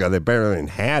years ago. They barely even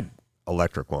had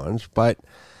electric ones. But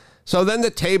so then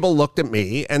the table looked at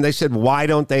me and they said, why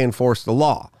don't they enforce the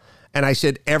law? And I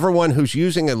said, everyone who's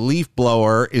using a leaf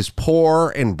blower is poor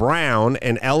and brown,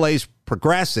 and LA's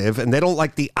progressive, and they don't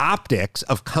like the optics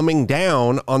of coming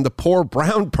down on the poor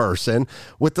brown person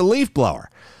with the leaf blower.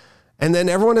 And then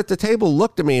everyone at the table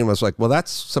looked at me and was like, well,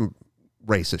 that's some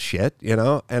racist shit,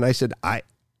 And I said,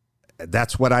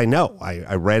 that's what I know.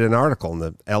 I read an article in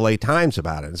the LA Times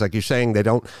about it. It's like, you're saying they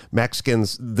don't,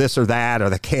 Mexicans this or that, or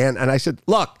they can't. And I said,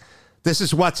 look, this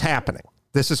is what's happening.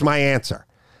 This is my answer.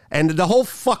 And the whole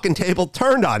fucking table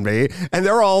turned on me, and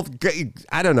they're all,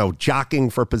 I don't know, jockeying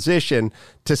for position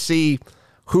to see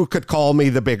who could call me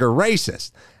the bigger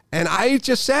racist. And I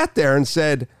just sat there and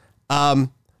said,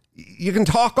 you can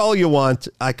talk all you want.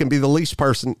 I can be the least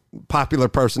popular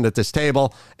person at this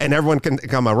table, and everyone can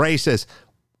become a racist.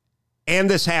 And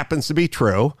this happens to be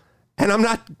true, and I'm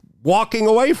not walking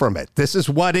away from it. This is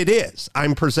what it is.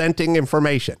 I'm presenting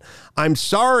information. I'm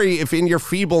sorry if in your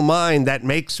feeble mind that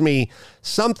makes me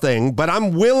something, but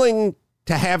I'm willing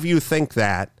to have you think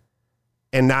that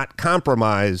and not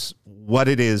compromise what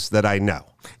it is that I know.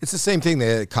 It's the same thing.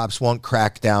 The cops won't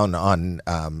crack down on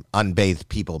unbathed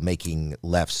people making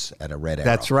lefts at a red arrow.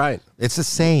 That's right. It's the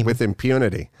same. With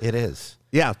impunity. It is.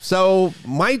 Yeah. So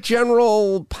my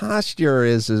general posture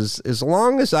is as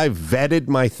long as I've vetted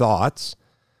my thoughts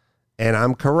and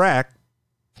I'm correct,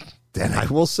 then I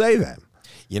will say them.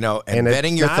 And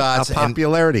vetting your thoughts. It's not a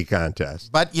popularity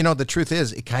contest. But, the truth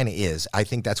is, it kind of is. I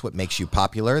think that's what makes you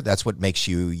popular. That's what makes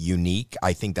you unique.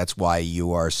 I think that's why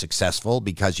you are successful,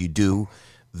 because you do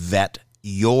vet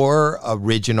your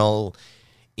original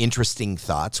interesting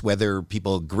thoughts, whether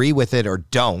people agree with it or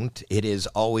don't. It is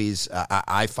always,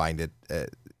 I find it,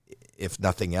 if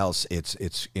nothing else,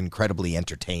 it's incredibly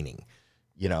entertaining,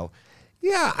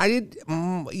 Yeah, I did.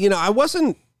 I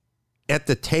wasn't at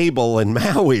the table in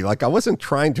Maui. Like, I wasn't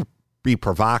trying to be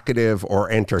provocative or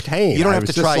entertain. You don't I have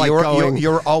was to just try. like going,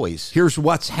 You're always. here's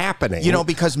what's happening. You know,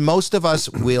 because most of us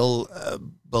will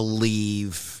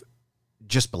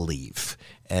just believe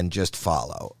and just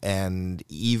follow. And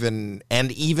even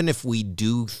if we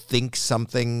do think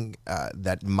something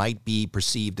that might be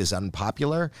perceived as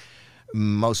unpopular,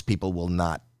 most people will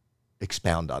not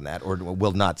expound on that or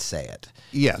will not say it.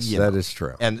 Yes, that is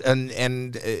true.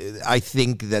 And I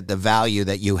think that the value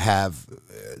that you have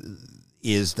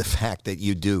is the fact that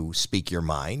you do speak your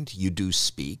mind. You do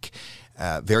speak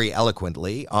very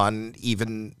eloquently on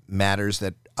even matters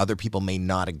that other people may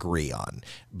not agree on.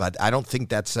 But I don't think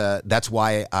that's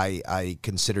why I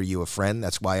consider you a friend.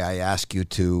 That's why I ask you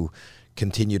to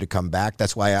continue to come back.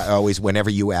 That's why I always, whenever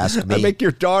you ask me, I make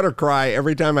your daughter cry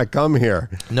every time I come here.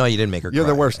 No, you didn't make her You're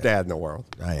cry. the worst dad in the world.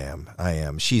 I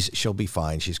am. She'll be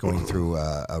fine. She's going through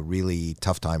a really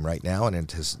tough time right now,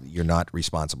 and you're not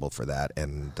responsible for that.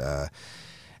 And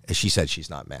as she said, she's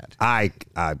not mad. I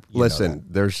listen.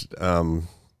 There's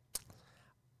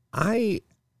I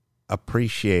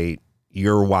appreciate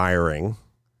your wiring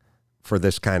for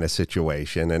this kind of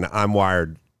situation, and I'm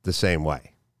wired the same way.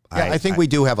 Yeah, I think we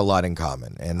do have a lot in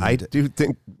common, and I do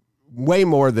think way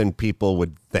more than people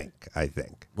would think. I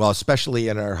think. Well, especially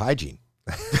in our hygiene.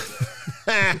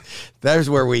 There's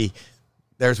where we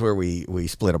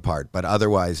split apart. But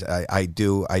otherwise, I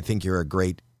think you're a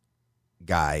great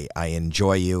guy. I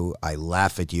enjoy you. I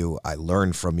laugh at you. I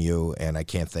learn from you, and I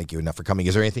can't thank you enough for coming.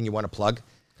 Is there anything you want to plug?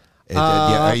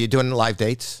 Are you doing live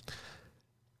dates?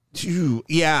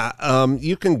 Yeah,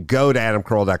 you can go to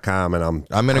adamcarolla.com, and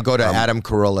I'm going to go to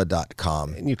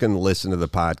adamcarolla.com, and you can listen to the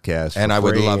podcast. And I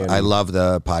love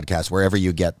the podcast wherever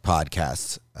you get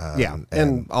podcasts.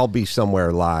 And I'll be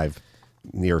somewhere live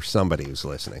near somebody who's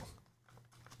listening.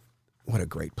 What a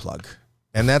great plug.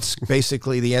 And that's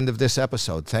basically the end of this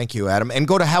episode. Thank you, Adam. And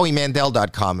go to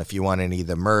howiemandel.com if you want any of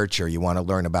the merch or you want to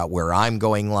learn about where I'm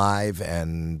going live.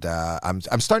 And I'm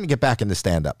starting to get back into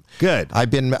stand-up. Good. I've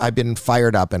been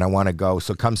fired up and I want to go.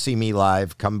 So come see me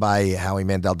live. Come by Howie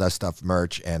Mandel Does Stuff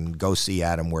merch and go see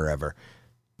Adam wherever.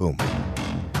 Boom.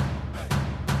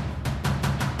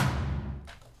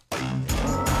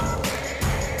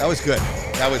 That was good.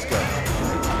 That was good.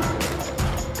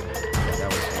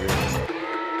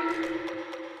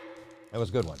 That was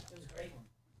a good one.